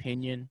just an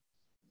opinion?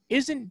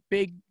 Isn't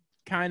big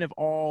kind of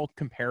all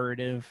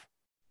comparative?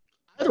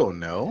 I don't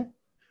know.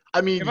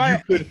 I mean,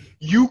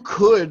 you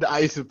could,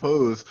 I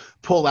suppose,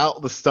 pull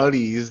out the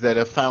studies that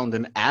have found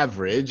an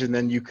average, and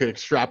then you could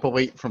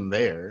extrapolate from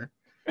there.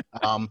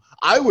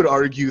 I would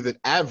argue that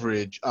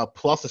average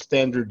plus a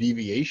standard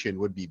deviation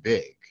would be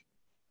big.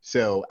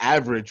 So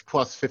average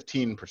plus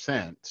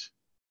 15%.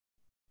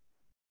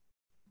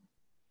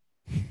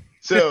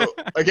 So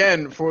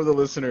again, for the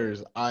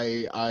listeners,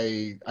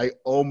 I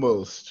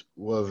almost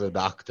was a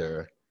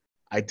doctor.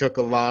 I took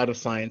a lot of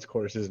science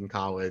courses in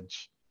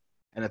college,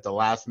 and at the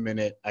last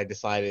minute, I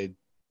decided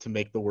to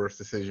make the worst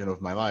decision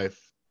of my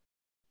life.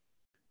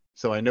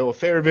 So I know a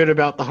fair bit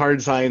about the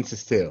hard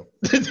sciences too.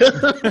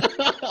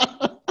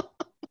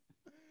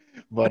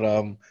 But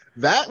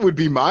that would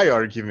be my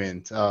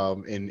argument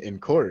in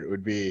court. It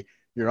would be,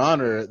 Your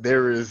Honor,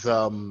 there is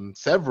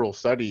several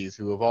studies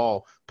who have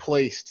all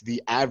placed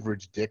the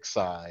average dick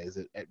size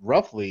at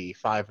roughly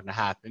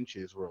 5.5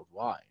 inches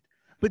worldwide.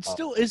 But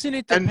still, isn't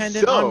it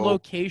dependent on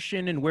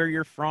location and where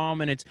you're from?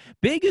 And it's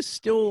big is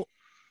still,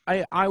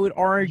 I would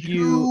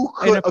argue,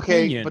 an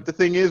opinion. But the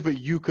thing is,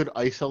 you could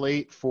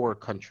isolate for a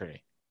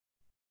country.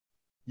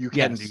 You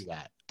can do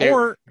that.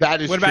 Or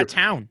that is what true. About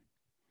town?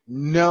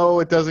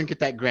 No, it doesn't get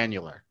that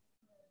granular.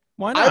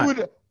 Why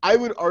not? I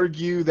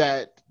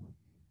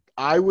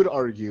would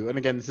argue, and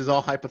again, this is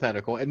all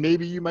hypothetical, and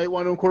maybe you might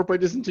want to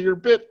incorporate this into your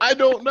bit. I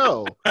don't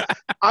know.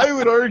 I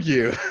would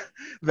argue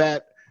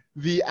that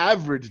the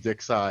average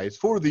dick size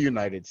for the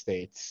United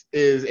States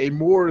is a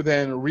more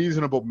than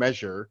reasonable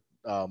measure.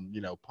 Pun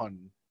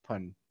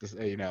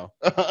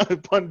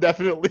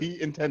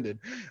definitely intended.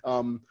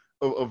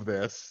 Of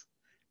this,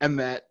 and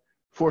that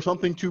for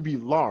something to be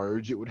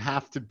large, it would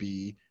have to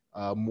be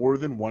more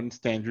than one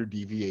standard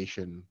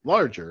deviation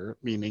larger,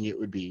 meaning it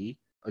would be,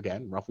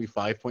 again, roughly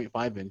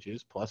 5.5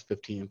 inches plus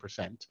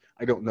 15%.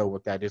 I don't know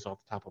what that is off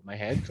the top of my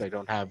head because I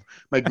don't have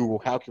my Google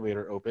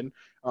calculator open.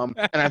 And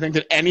I think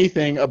that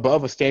anything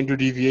above a standard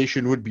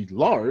deviation would be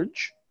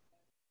large,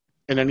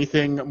 and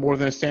anything more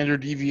than a standard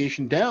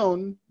deviation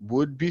down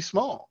would be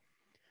small.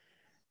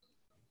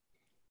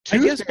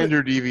 Two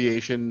standard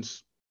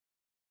deviations,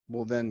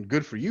 well then,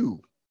 good for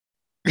you.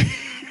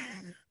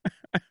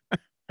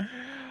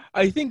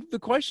 I think the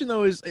question,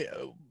 though, is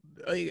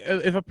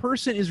if a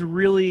person is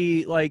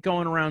really like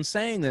going around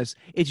saying this,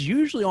 it's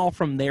usually all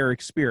from their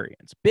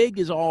experience. Big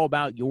is all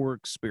about your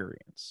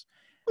experience.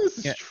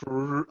 This is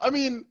true. I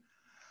mean,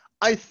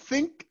 I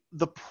think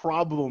the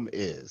problem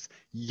is,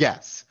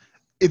 yes,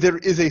 there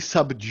is a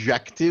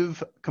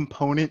subjective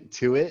component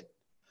to it,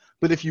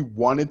 but if you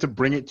wanted to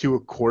bring it to a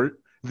court,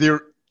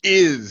 there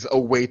is a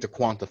way to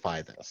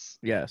quantify this.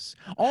 Yes.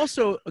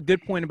 Also, a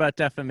good point about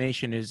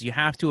defamation is you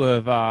have to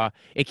have,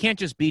 it can't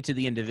just be to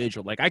the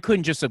individual. Like, I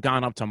couldn't just have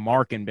gone up to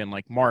Mark and been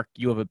like, Mark,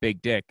 you have a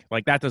big dick.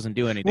 Like, that doesn't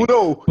do anything.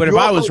 Well, no, but if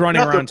I was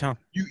running around town.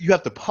 You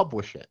have to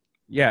publish it.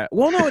 Yeah.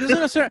 Well, no, it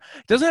doesn't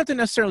have to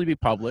necessarily be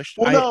published.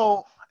 Well,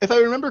 no, if I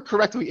remember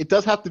correctly, it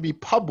does have to be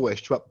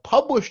published, but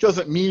published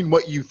doesn't mean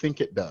what you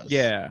think it does.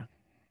 Yeah.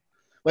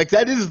 Like,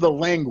 that is the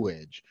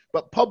language,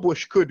 but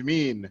publish could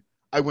mean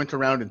I went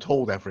around and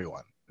told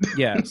everyone.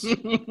 Yes.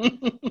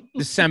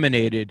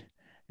 Disseminated.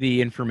 the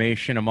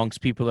information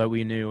amongst people that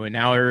we knew, and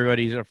now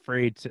everybody's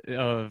afraid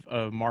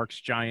of Mark's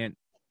giant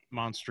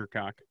monster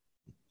cock.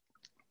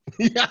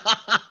 Yeah.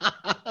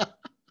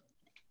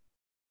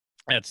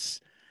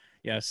 That's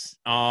yes.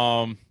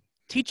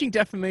 Teaching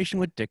defamation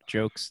with dick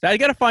jokes. I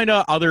got to find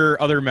out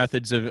other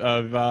methods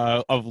of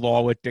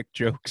law with dick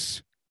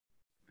jokes.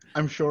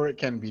 I'm sure it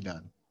can be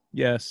done.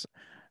 Yes,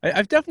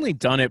 I've definitely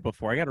done it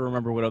before. I got to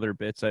remember what other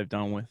bits I've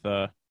done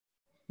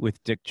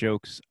with dick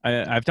jokes.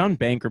 I've done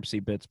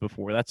bankruptcy bits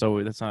before. That's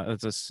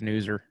a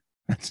snoozer.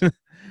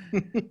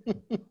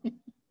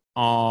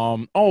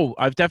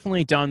 I've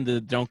definitely done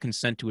the don't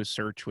consent to a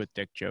search with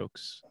dick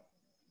jokes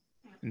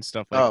and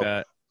stuff like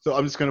that. So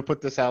I'm just going to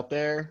put this out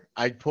there.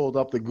 I pulled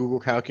up the Google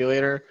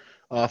calculator.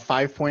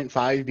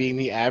 5.5 being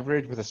the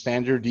average with a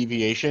standard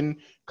deviation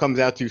comes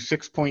out to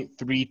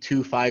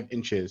 6.325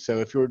 inches. So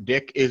if your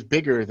dick is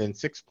bigger than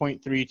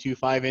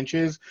 6.325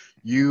 inches,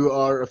 you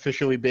are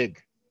officially big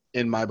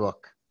in my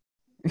book.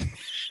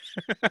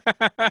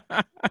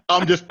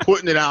 I'm just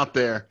putting it out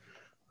there.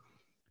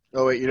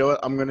 Oh, wait, you know what?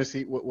 I'm going to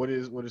see what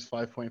is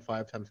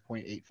 5.5 times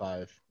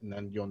 0.85, and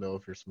then you'll know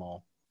if you're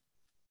small.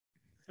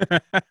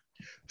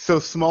 So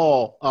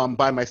small,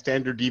 by my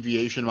standard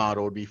deviation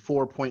model, would be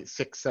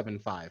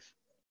 4.675.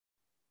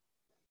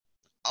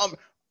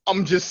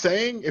 I'm just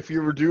saying, if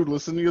you're a dude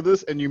listening to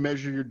this and you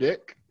measure your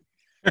dick,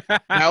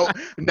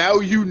 now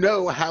you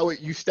know how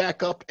you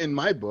stack up in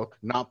my book.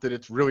 Not that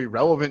it's really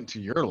relevant to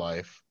your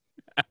life,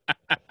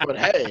 but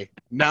hey,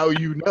 now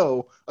you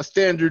know a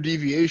standard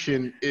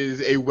deviation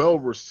is a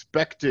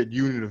well-respected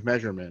unit of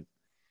measurement.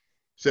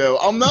 So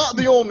I'm not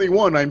the only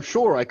one. I'm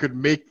sure I could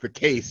make the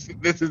case.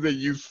 This is a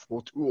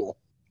useful tool.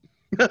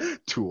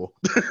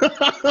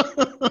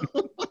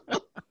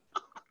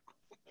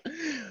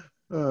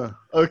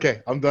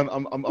 Okay, I'm done.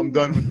 I'm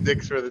done with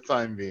dicks for the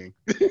time being.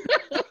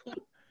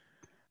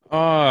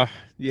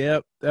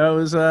 Yep. That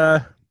was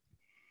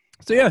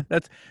So yeah,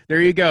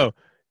 there you go.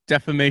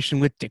 Defamation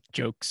with dick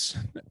jokes.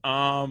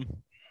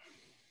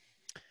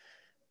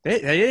 They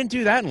didn't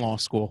do that in law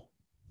school.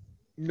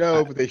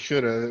 No, but they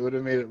should have. It would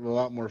have made it a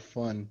lot more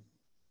fun.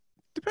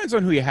 Depends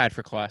on who you had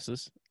for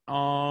classes.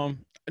 No,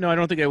 I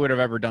don't think I would have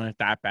ever done it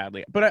that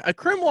badly. But a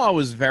crim law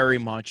was very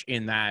much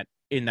in that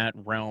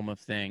realm of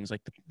things.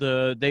 Like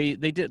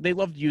they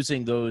loved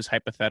using those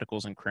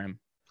hypotheticals in crim.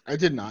 I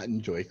did not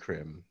enjoy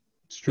crim.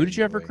 Who did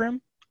you have for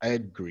crim? I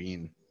had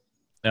green.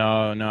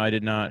 No, I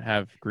did not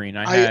have green.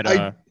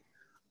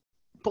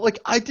 But like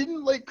I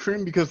didn't like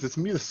crim because to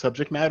me the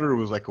subject matter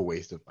was like a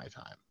waste of my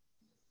time.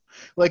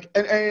 Like,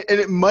 and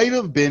it might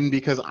have been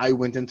because I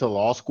went into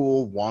law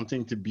school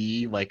wanting to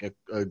be like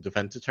a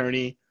defense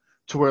attorney,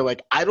 to where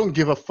like I don't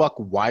give a fuck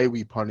why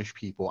we punish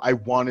people. I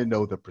want to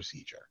know the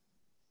procedure.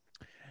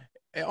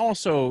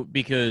 Also,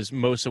 because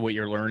most of what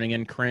you're learning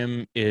in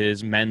crim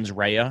is mens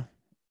rea.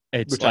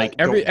 It's Which like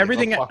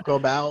everything fuck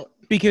about,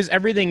 because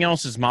everything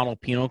else is model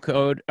penal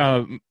code.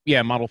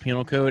 Model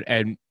penal code,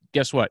 and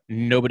guess what?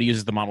 Nobody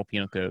uses the model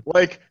penal code.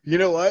 Like, you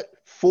know what?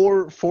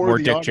 For more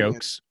the dick audience,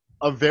 jokes.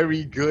 A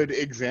very good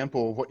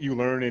example of what you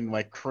learn in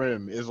like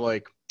crim is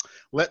like,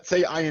 let's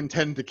say I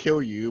intend to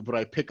kill you, but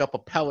I pick up a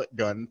pellet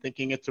gun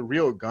thinking it's a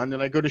real gun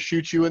and I go to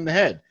shoot you in the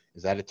head.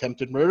 Is that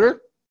attempted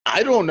murder?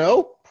 I don't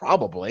know.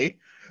 Probably.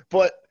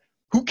 But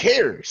who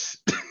cares?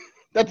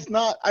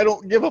 I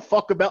don't give a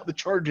fuck about the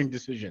charging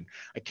decision.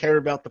 I care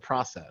about the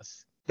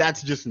process.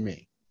 That's just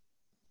me.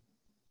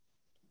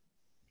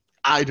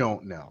 I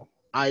don't know.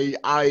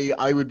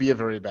 I would be a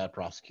very bad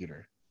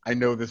prosecutor. I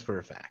know this for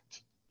a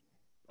fact.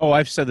 Oh,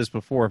 I've said this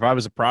before. If I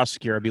was a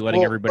prosecutor, I'd be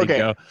letting everybody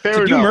go.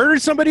 So you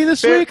murdered somebody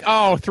this week?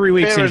 Oh, 3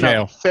 weeks in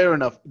jail. Fair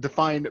enough.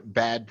 Define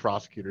bad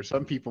prosecutor.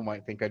 Some people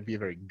might think I'd be a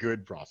very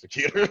good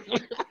prosecutor.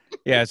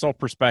 Yeah, it's all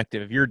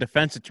perspective. If you're a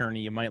defense attorney,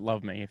 you might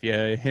love me.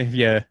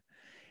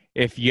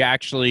 If you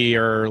actually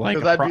are like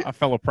a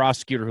fellow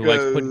prosecutor who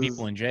likes putting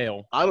people in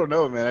jail. I don't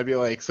know, man. I'd be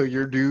like, so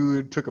your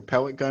dude took a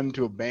pellet gun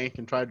to a bank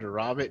and tried to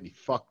rob it and he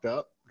fucked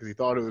up because he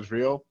thought it was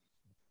real?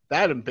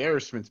 That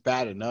embarrassment's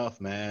bad enough,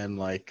 man.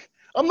 Like,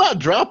 I'm not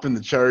dropping the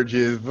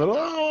charges, but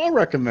I'll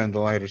recommend a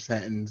lighter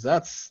sentence.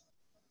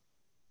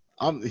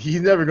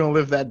 He's never going to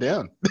live that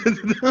down.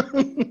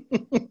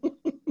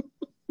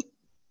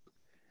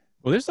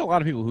 Well, there's a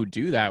lot of people who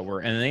do that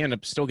and they end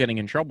up still getting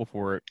in trouble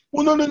for it.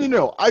 Well,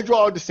 no. I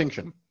draw a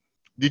distinction.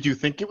 Did you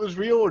think it was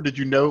real or did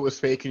you know it was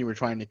fake and you were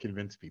trying to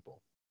convince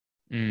people?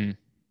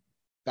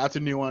 That's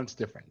a nuanced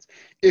difference.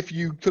 If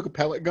you took a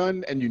pellet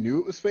gun and you knew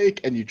it was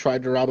fake and you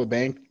tried to rob a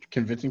bank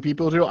convincing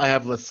people to, I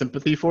have less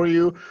sympathy for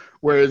you.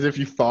 Whereas if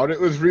you thought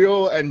it was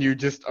real and you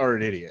just are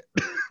an idiot.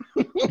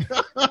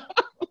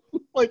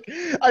 Like,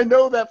 I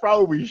know that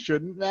probably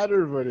shouldn't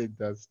matter, but it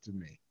does to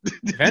me.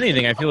 If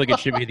anything, I feel like it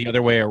should be the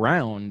other way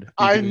around.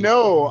 I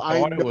know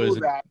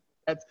that.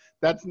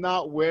 That's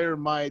not where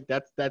my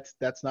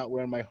that's not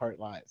where my heart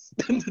lies.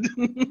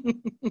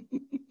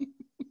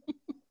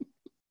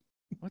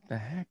 What the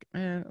heck,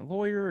 man? A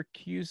lawyer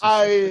accuses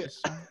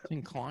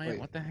assaulting client.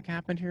 What the heck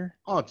happened here?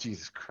 Oh,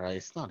 Jesus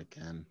Christ, not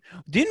again.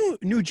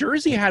 Didn't New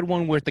Jersey had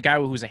one with the guy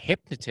who was a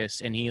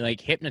hypnotist and he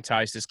like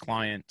hypnotized his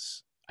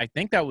clients? I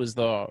think that was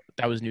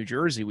New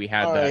Jersey. We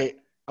had All that. right,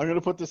 I'm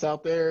gonna put this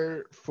out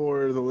there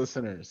for the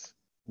listeners.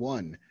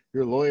 One,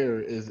 your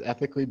lawyer is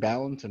ethically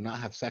bound to not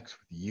have sex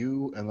with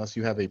you unless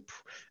you have a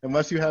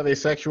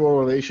sexual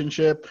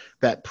relationship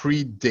that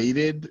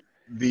predated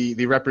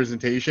the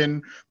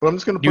representation. But I'm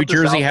just gonna New put this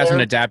Jersey out hasn't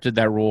there. adapted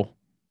that rule.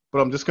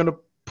 But I'm just gonna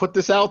put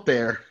this out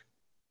there.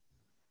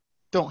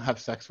 Don't have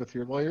sex with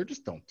your lawyer.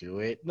 Just don't do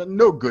it.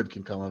 No good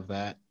can come of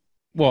that.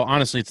 Well,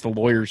 honestly, it's the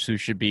lawyers who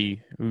should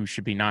be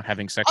not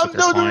having sex with their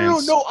No, no, no, no,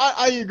 clients. no.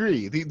 I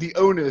agree. The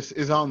onus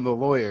is on the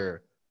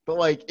lawyer. But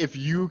like, if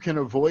you can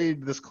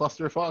avoid this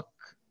clusterfuck,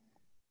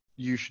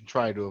 you should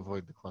try to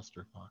avoid the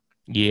clusterfuck.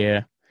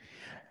 Yeah.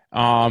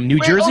 New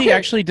Wait, Jersey okay.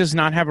 actually does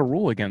not have a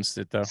rule against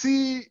it, though.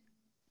 See,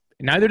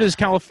 Neither does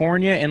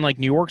California, and like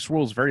New York's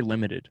rule is very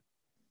limited.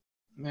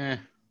 nah.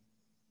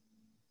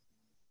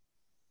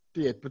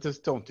 Yeah, but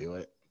just don't do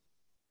it.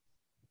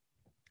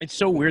 It's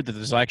so weird that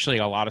there's actually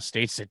a lot of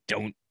states that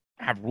don't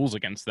have rules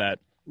against that.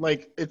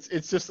 Like, it's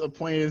just a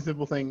plain and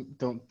simple thing.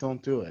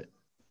 Don't do it.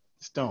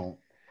 Just don't.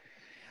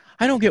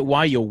 I don't get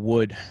why you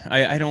would.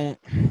 I don't.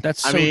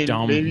 That's so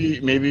dumb.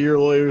 Maybe your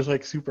lawyer's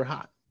like super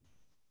hot.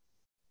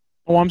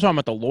 Oh, I'm talking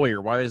about the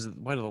lawyer. Why do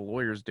the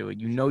lawyers do it?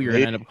 You know you're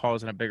gonna end up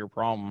causing a bigger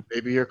problem.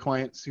 Maybe your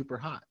client's super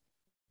hot.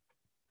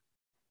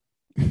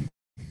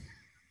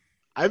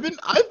 I've been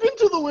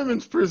to the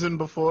women's prison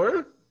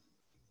before.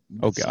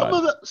 Oh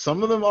God.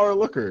 Some of them are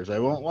lookers, I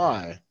won't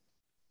lie.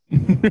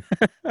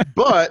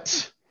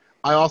 But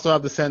I also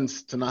have the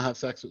sense to not have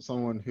sex with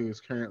someone who is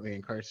currently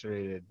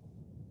incarcerated.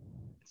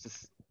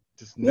 It's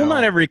just no. Well,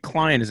 not every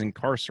client is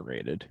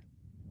incarcerated.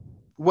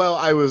 Well,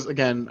 I was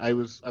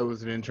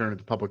an intern at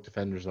the public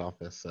defender's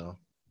office, so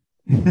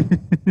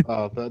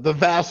the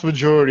vast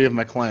majority of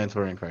my clients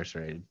were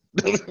incarcerated.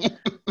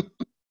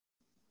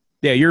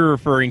 Yeah, you're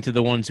referring to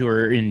the ones who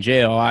are in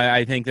jail.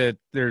 I think that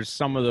there's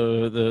some of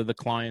the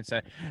clients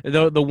that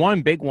the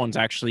one big ones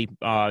actually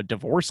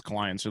divorce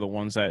clients are the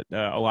ones that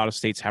a lot of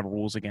states have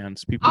rules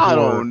against. I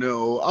don't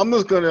know. I'm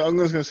just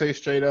gonna say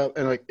straight up,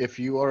 and like, if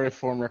you are a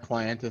former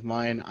client of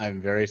mine,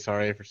 I'm very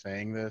sorry for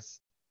saying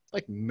this.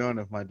 Like, none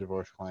of my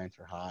divorce clients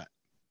are hot.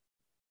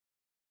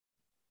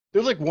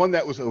 There's like one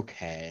that was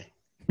okay.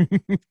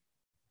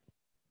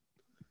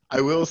 I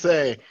will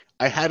say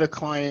I had a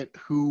client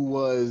who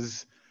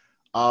was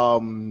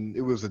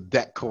it was a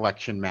debt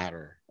collection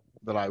matter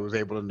that I was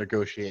able to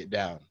negotiate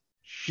down.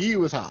 She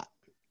was hot.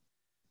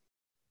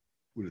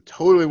 Would have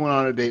totally went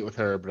on a date with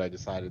her, but I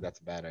decided that's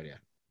a bad idea.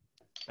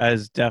 That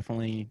is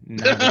definitely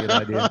not a good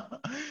idea.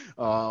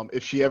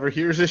 If she ever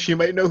hears this, she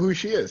might know who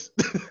she is.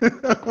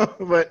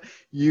 But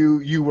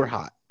you were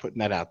hot, putting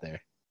that out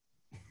there.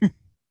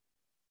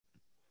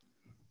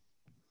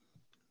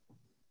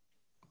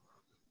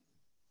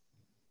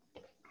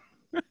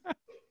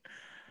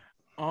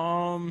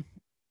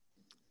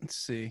 Let's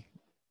see.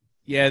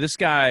 Yeah, this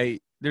guy,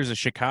 there's a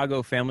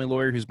Chicago family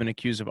lawyer who's been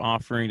accused of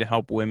offering to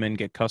help women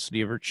get custody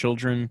of her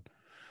children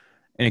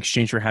in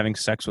exchange for having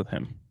sex with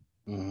him.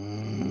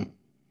 I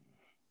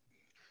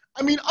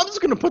mean, I'm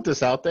just going to put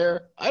this out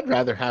there. I'd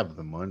rather have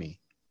the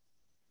money.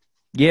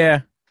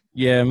 Yeah,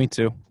 me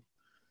too.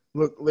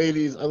 Look,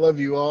 ladies, I love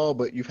you all,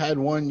 but you've had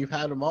one, you've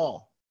had them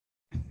all.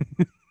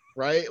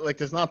 Right?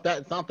 Like, it's not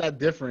that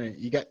different.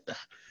 You got...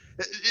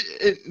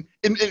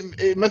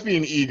 It must be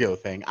an ego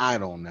thing. I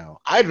don't know.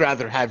 I'd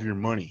rather have your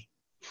money,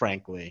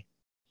 frankly.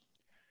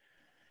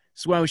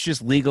 So why don't we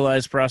just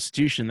legalize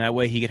prostitution? That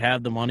way he could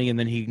have the money and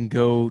then he can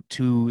go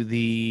to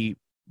the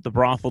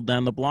brothel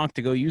down the block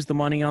to go use the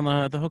money on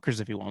the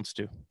hookers if he wants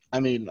to. I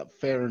mean,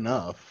 fair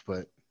enough,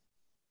 but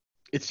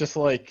it's just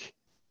like,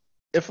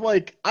 if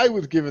like I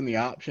was given the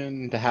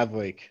option to have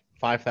like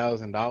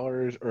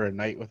 $5,000 or a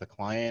night with a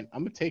client,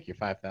 I'm gonna take your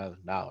 $5,000.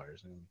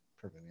 I'm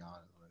perfectly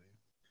honest.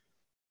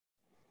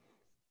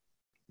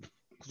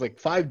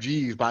 Like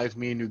 5Gs buys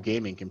me a new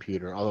gaming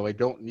computer, although I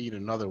don't need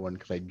another one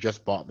because I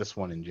just bought this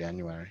one in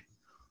January.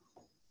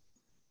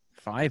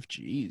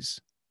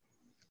 5Gs?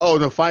 Oh,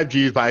 no,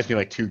 5Gs buys me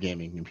like 2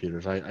 gaming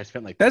computers. I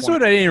spent like... That's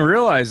what I didn't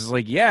realize. Is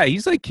like, yeah,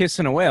 he's like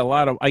kissing away a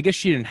lot of... I guess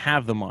she didn't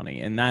have the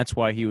money, and that's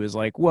why he was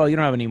like, well, you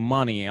don't have any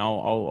money.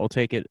 I'll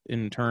take it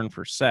in turn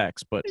for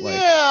sex, but like...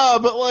 Yeah,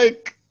 but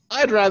like...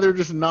 I'd rather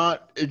just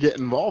not get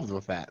involved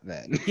with that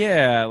then.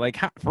 Yeah, like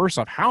first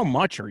off, how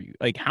much are you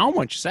like? How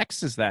much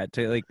sex is that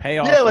to like pay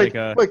off? Yeah, like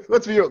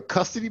let's be real,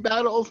 custody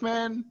battles,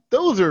 man.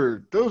 Those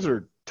are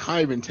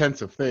time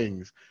intensive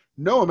things.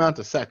 No amount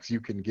of sex you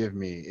can give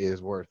me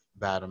is worth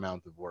that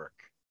amount of work.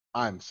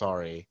 I'm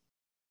sorry.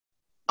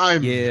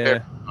 I'm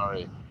very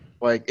sorry.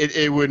 Like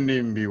it wouldn't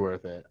even be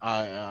worth it.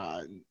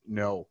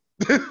 No.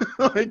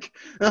 Like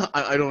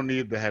I don't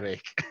need the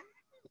headache.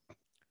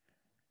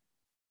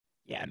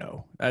 Yeah,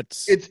 no,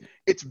 that's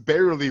it's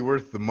barely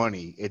worth the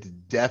money. It's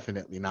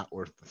definitely not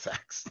worth the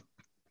sex.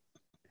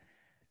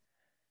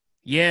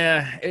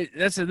 Yeah,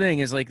 that's the thing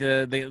is like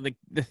the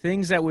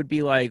things that would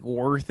be like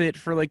worth it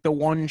for like the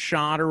one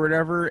shot or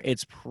whatever.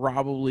 It's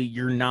probably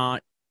you're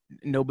not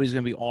nobody's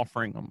going to be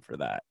offering them for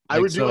that. I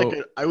would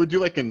do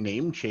like a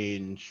name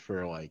change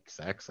for like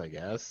sex, I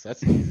guess.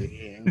 That's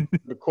easy. And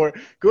go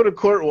to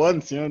court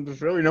once,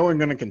 there's really no one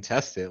going to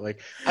contest it.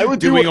 Like I would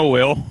doing a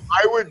will.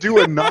 I would do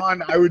a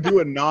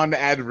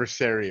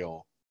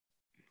non-adversarial.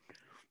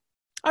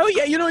 Oh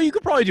yeah, you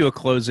could probably do a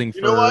closing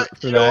You know what?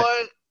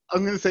 that.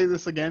 I'm going to say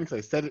this again because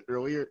I said it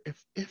earlier.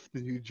 If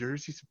the New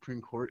Jersey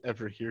Supreme Court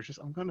ever hears this,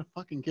 I'm going to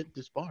fucking get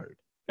disbarred.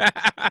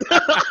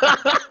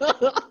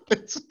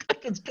 It's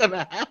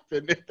gonna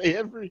happen if they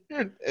ever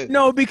hear this.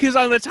 No, because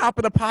on the top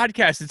of the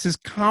podcast, it's his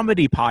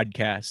comedy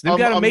podcast. They've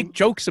got to make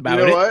jokes about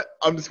it. You know what?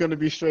 I'm just gonna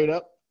be straight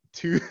up.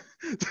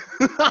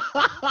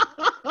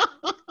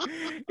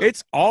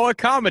 It's all a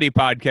comedy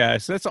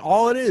podcast. That's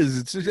all it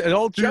is. It's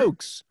all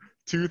jokes.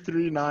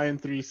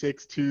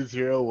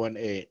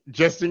 239362018.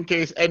 Just in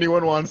case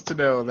anyone wants to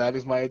know, that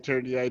is my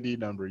attorney ID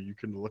number. You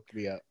can look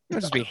me up.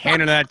 You'll just be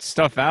handing that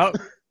stuff out.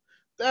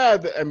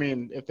 I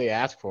mean, if they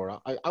ask for it,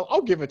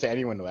 I'll give it to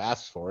anyone who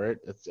asks for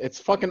it. It's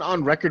fucking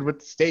on record with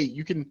the state.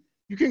 You can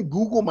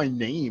Google my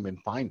name and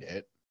find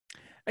it.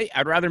 Hey,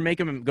 I'd rather make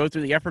them go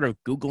through the effort of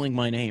Googling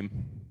my name.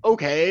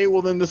 Okay,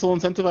 well then this will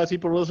incentivize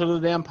people to listen to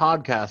the damn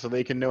podcast so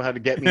they can know how to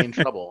get me in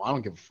trouble. I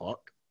don't give a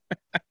fuck.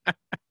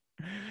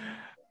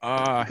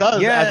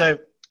 Because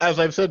as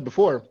I've said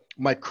before,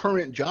 my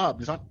current job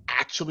does not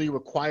actually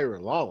require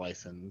a law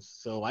license,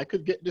 so I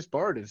could get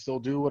disbarred and still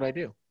do what I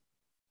do.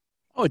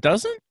 Oh, it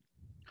doesn't?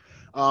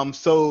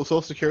 So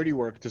Social Security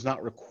work does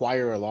not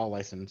require a law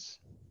license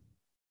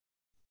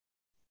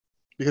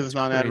because it's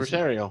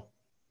non-adversarial.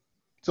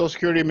 Social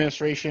Security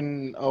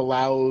Administration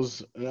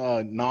allows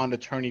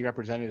non-attorney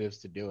representatives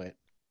to do it.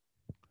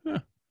 Huh.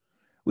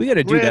 We got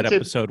to do that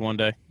episode one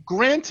day.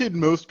 Granted,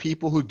 most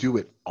people who do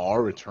it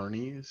are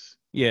attorneys.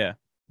 Yeah.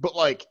 But,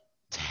 like,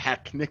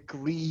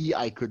 technically,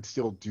 I could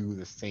still do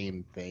the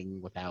same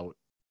thing without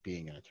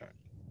being an attorney.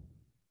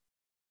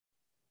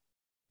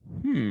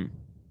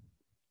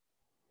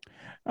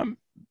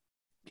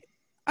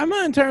 I'm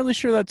not entirely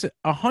sure that's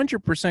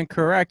 100%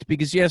 correct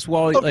because, yes,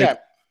 well, okay. like...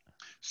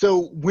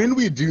 So, when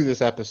we do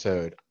this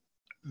episode,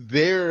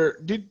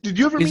 did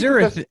you ever meet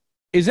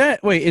is that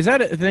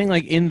a thing,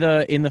 like, in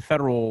the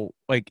federal,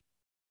 like...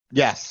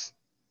 Yes.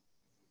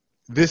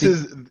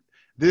 Because,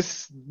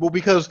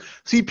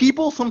 see,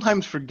 people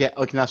sometimes forget,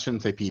 like, I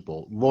shouldn't say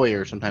people,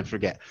 lawyers sometimes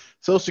forget.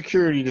 Social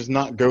Security does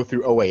not go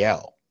through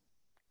OAL.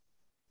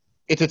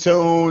 It's its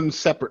own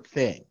separate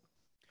thing.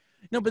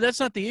 No, but that's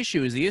not the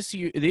issue. The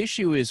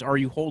issue is, are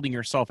you holding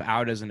yourself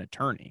out as an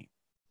attorney?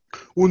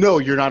 Well, no,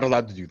 you're not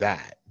allowed to do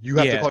that. You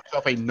have to call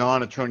yourself a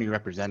non-attorney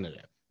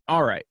representative.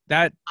 All right.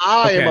 I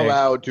am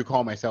allowed to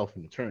call myself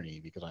an attorney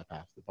because I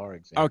passed the bar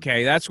exam.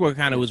 Okay, that's what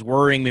kind of was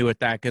worrying me with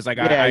that because, like,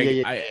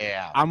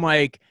 I'm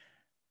like,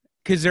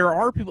 because there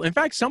are people. In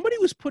fact, somebody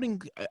was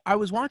I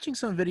was watching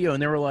some video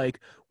and they were like,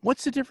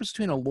 "What's the difference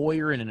between a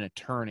lawyer and an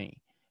attorney?"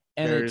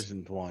 And there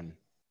isn't one.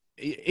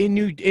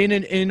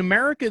 In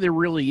America, there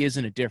really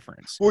isn't a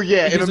difference. Well,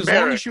 yeah, in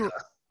America.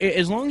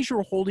 As long as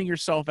you're holding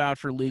yourself out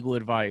for legal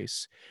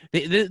advice,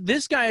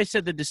 this guy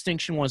said the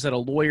distinction was that a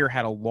lawyer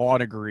had a law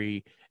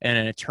degree and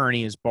an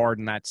attorney is barred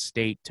in that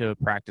state to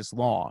practice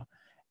law.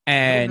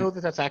 And I don't know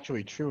that that's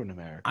actually true in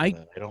America. I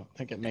don't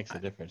think it makes a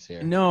difference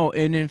here. No,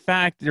 and in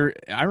fact,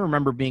 I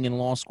remember being in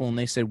law school and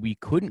they said we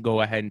couldn't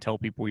go ahead and tell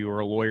people you were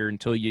a lawyer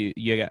until you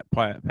got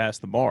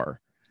past the bar.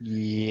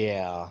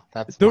 Yeah,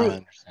 that's my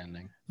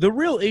understanding. The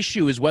real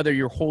issue is whether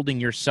you're holding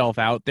yourself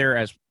out there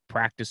as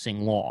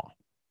practicing law.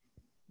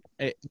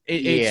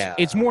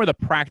 It's more the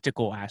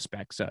practical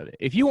aspects of it.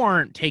 If you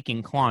aren't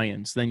taking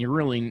clients, then you're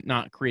really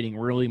not creating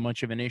really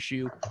much of an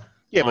issue.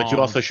 Yeah, but you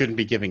also shouldn't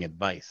be giving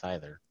advice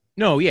either.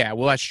 No, yeah,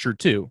 well, that's true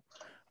too.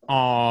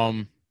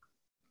 I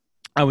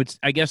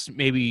guess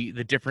maybe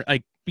the different,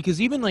 like,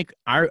 because even like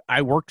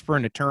I worked for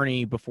an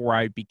attorney before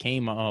I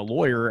became a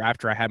lawyer.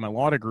 After I had my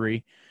law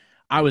degree,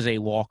 I was a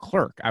law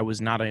clerk. I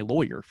was not a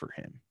lawyer for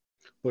him.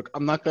 Look,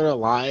 I'm not going to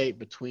lie.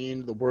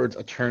 Between the words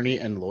attorney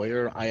and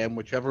lawyer, I am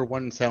whichever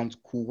one sounds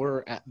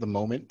cooler at the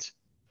moment.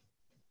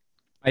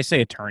 I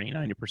say attorney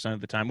 90%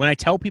 of the time. When I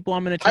tell people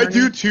I'm an attorney... I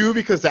do too,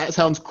 because that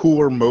sounds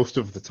cooler most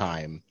of the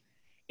time.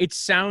 It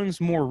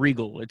sounds more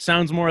regal. It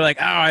sounds more like,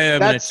 I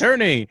am an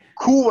attorney.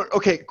 Cooler.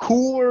 Okay,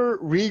 cooler,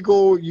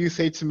 regal, you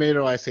say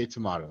tomato, I say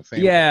tomato. Same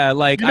thing.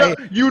 Like... I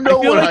feel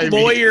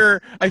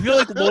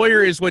like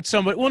lawyer is what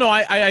somebody... Well, no,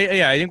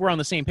 I think we're on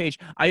the same page.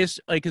 I just,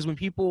 like, because when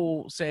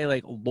people say,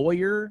 like,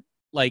 lawyer,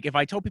 like, if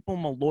I tell people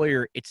I'm a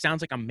lawyer, it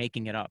sounds like I'm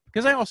making it up.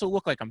 Because I also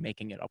look like I'm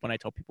making it up when I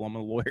tell people I'm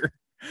a lawyer.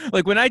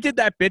 Like, when I did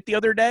that bit the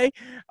other day,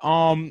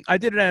 I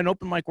did it at an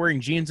open mic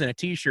wearing jeans and a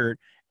T-shirt.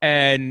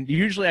 And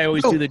usually I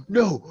always do the...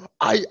 No,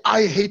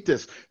 I hate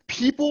this.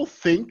 People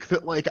think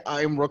that, like,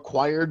 I'm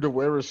required to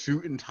wear a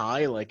suit and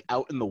tie, like,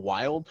 out in the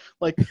wild.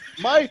 Like,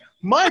 my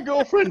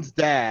girlfriend's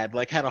dad,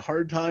 like, had a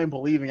hard time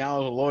believing I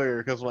was a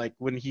lawyer because, like,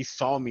 when he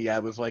saw me, I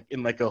was, like,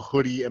 in, like, a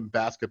hoodie and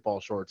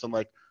basketball shorts. I'm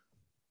like,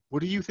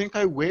 what do you think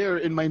I wear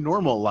in my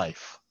normal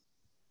life?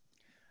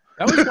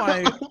 That was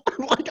why.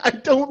 Like, I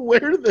don't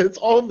wear this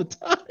all the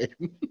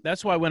time.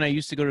 That's why when I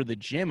used to go to the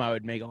gym, I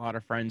would make a lot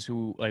of friends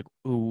who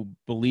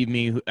believe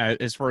me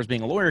as far as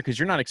being a lawyer, because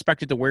you're not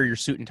expected to wear your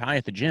suit and tie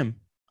at the gym.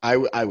 I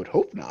would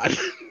hope not.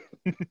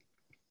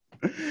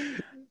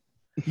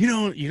 You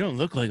don't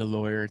look like a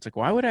lawyer. It's like,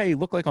 why would I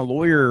look like a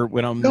lawyer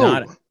when I'm No,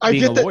 not I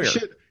being get a that lawyer?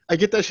 shit. I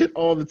get that shit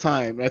all the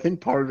time. And I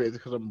think part of it is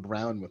because I'm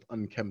brown with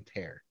unkempt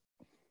hair.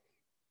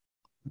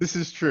 This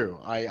is true.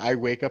 I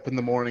wake up in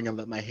the morning and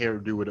let my hair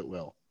do what it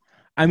will.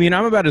 I mean,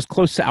 I'm about as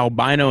close to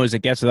albino as it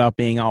gets without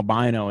being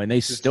albino, and they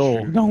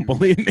still don't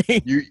believe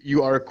me.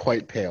 You are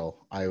quite pale.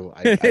 I will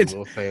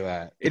say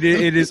that. It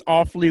is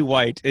awfully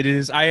white. It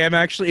is. I am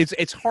actually.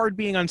 It's hard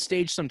being on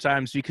stage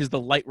sometimes because the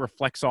light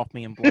reflects off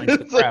me and blinds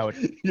the crowd.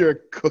 Like you're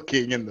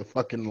cooking in the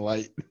fucking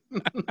light.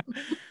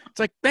 It's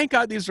like, thank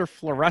God these are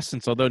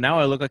fluorescents. Although now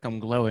I look like I'm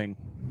glowing.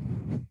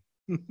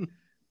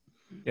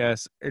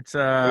 Yes, it's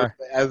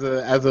as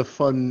a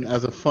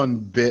fun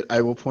bit,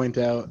 I will point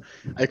out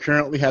I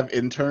currently have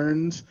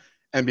interns,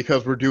 and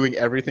because we're doing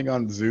everything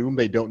on Zoom,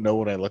 they don't know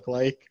what I look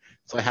like.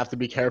 So I have to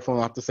be careful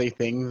not to say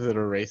things that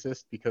are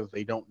racist because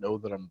they don't know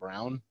that I'm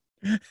brown.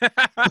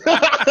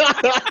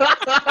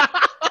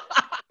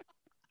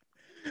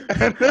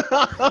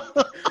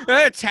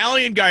 That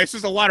Italian guy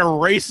says a lot of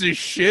racist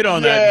shit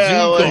on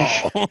that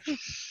Zoom call.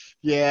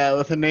 Yeah,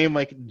 with a name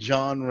like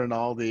John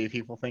Rinaldi,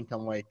 people think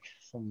I'm like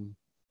some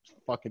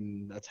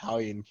fucking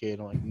Italian kid.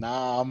 I'm like,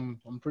 nah, I'm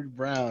pretty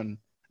brown.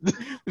 I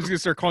was gonna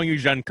start calling you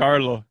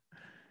Giancarlo.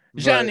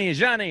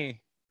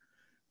 Johnny.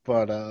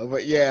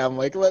 But yeah, I'm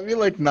like, let me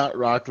like not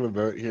rock the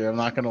boat here. I'm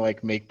not gonna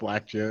like make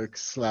black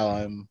jokes while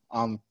I'm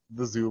on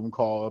the Zoom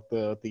call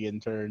with the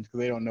interns because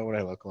they don't know what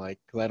I look like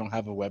because I don't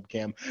have a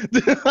webcam.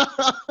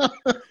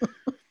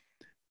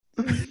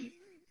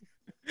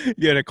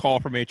 You had a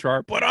call from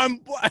HR, but I'm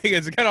black.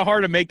 It's kind of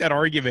hard to make that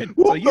argument.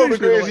 Well, So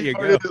usually let you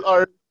go.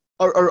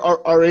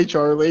 Our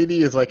HR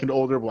lady is like an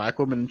older black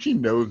woman, and she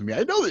knows me.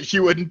 I know that she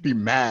wouldn't be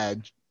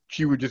mad.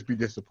 She would just be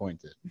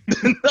disappointed.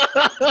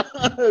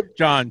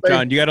 John,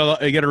 you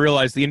gotta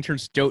realize the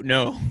interns don't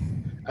know.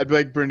 I'd be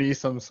like,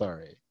 Bernice, I'm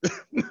sorry.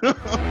 I'm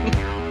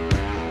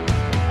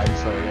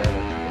sorry.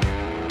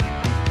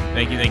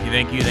 Thank you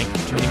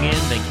for tuning in.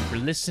 Thank you for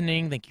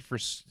listening. Thank you for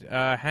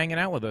hanging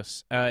out with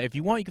us. If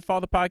you want, you can follow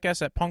the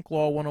podcast at Punk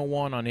Law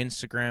 101 on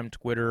Instagram,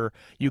 Twitter.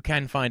 You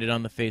can find it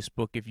on the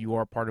Facebook if you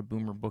are part of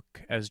Boomer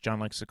Book, as John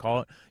likes to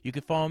call it. You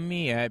can follow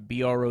me at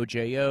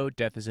BROJO,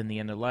 Death is in the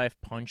End of Life,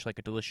 Punch like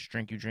a delicious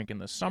drink you drink in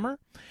the summer.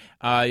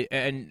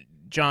 And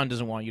John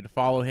doesn't want you to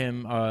follow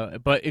him,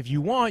 but if you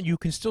want, you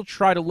can still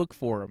try to look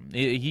for him.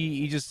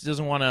 He just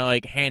doesn't want to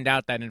like hand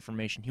out that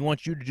information. He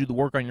wants you to do the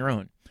work on your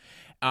own.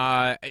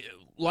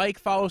 Like,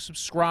 follow,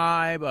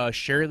 subscribe,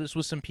 share this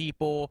with some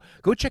people.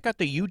 Go check out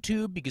the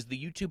YouTube because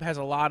the YouTube has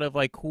a lot of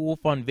like cool,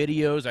 fun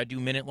videos. I do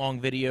minute-long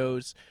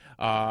videos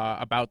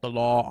about the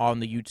law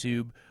on the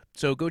YouTube.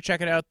 So go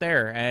check it out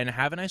there and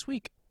have a nice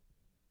week.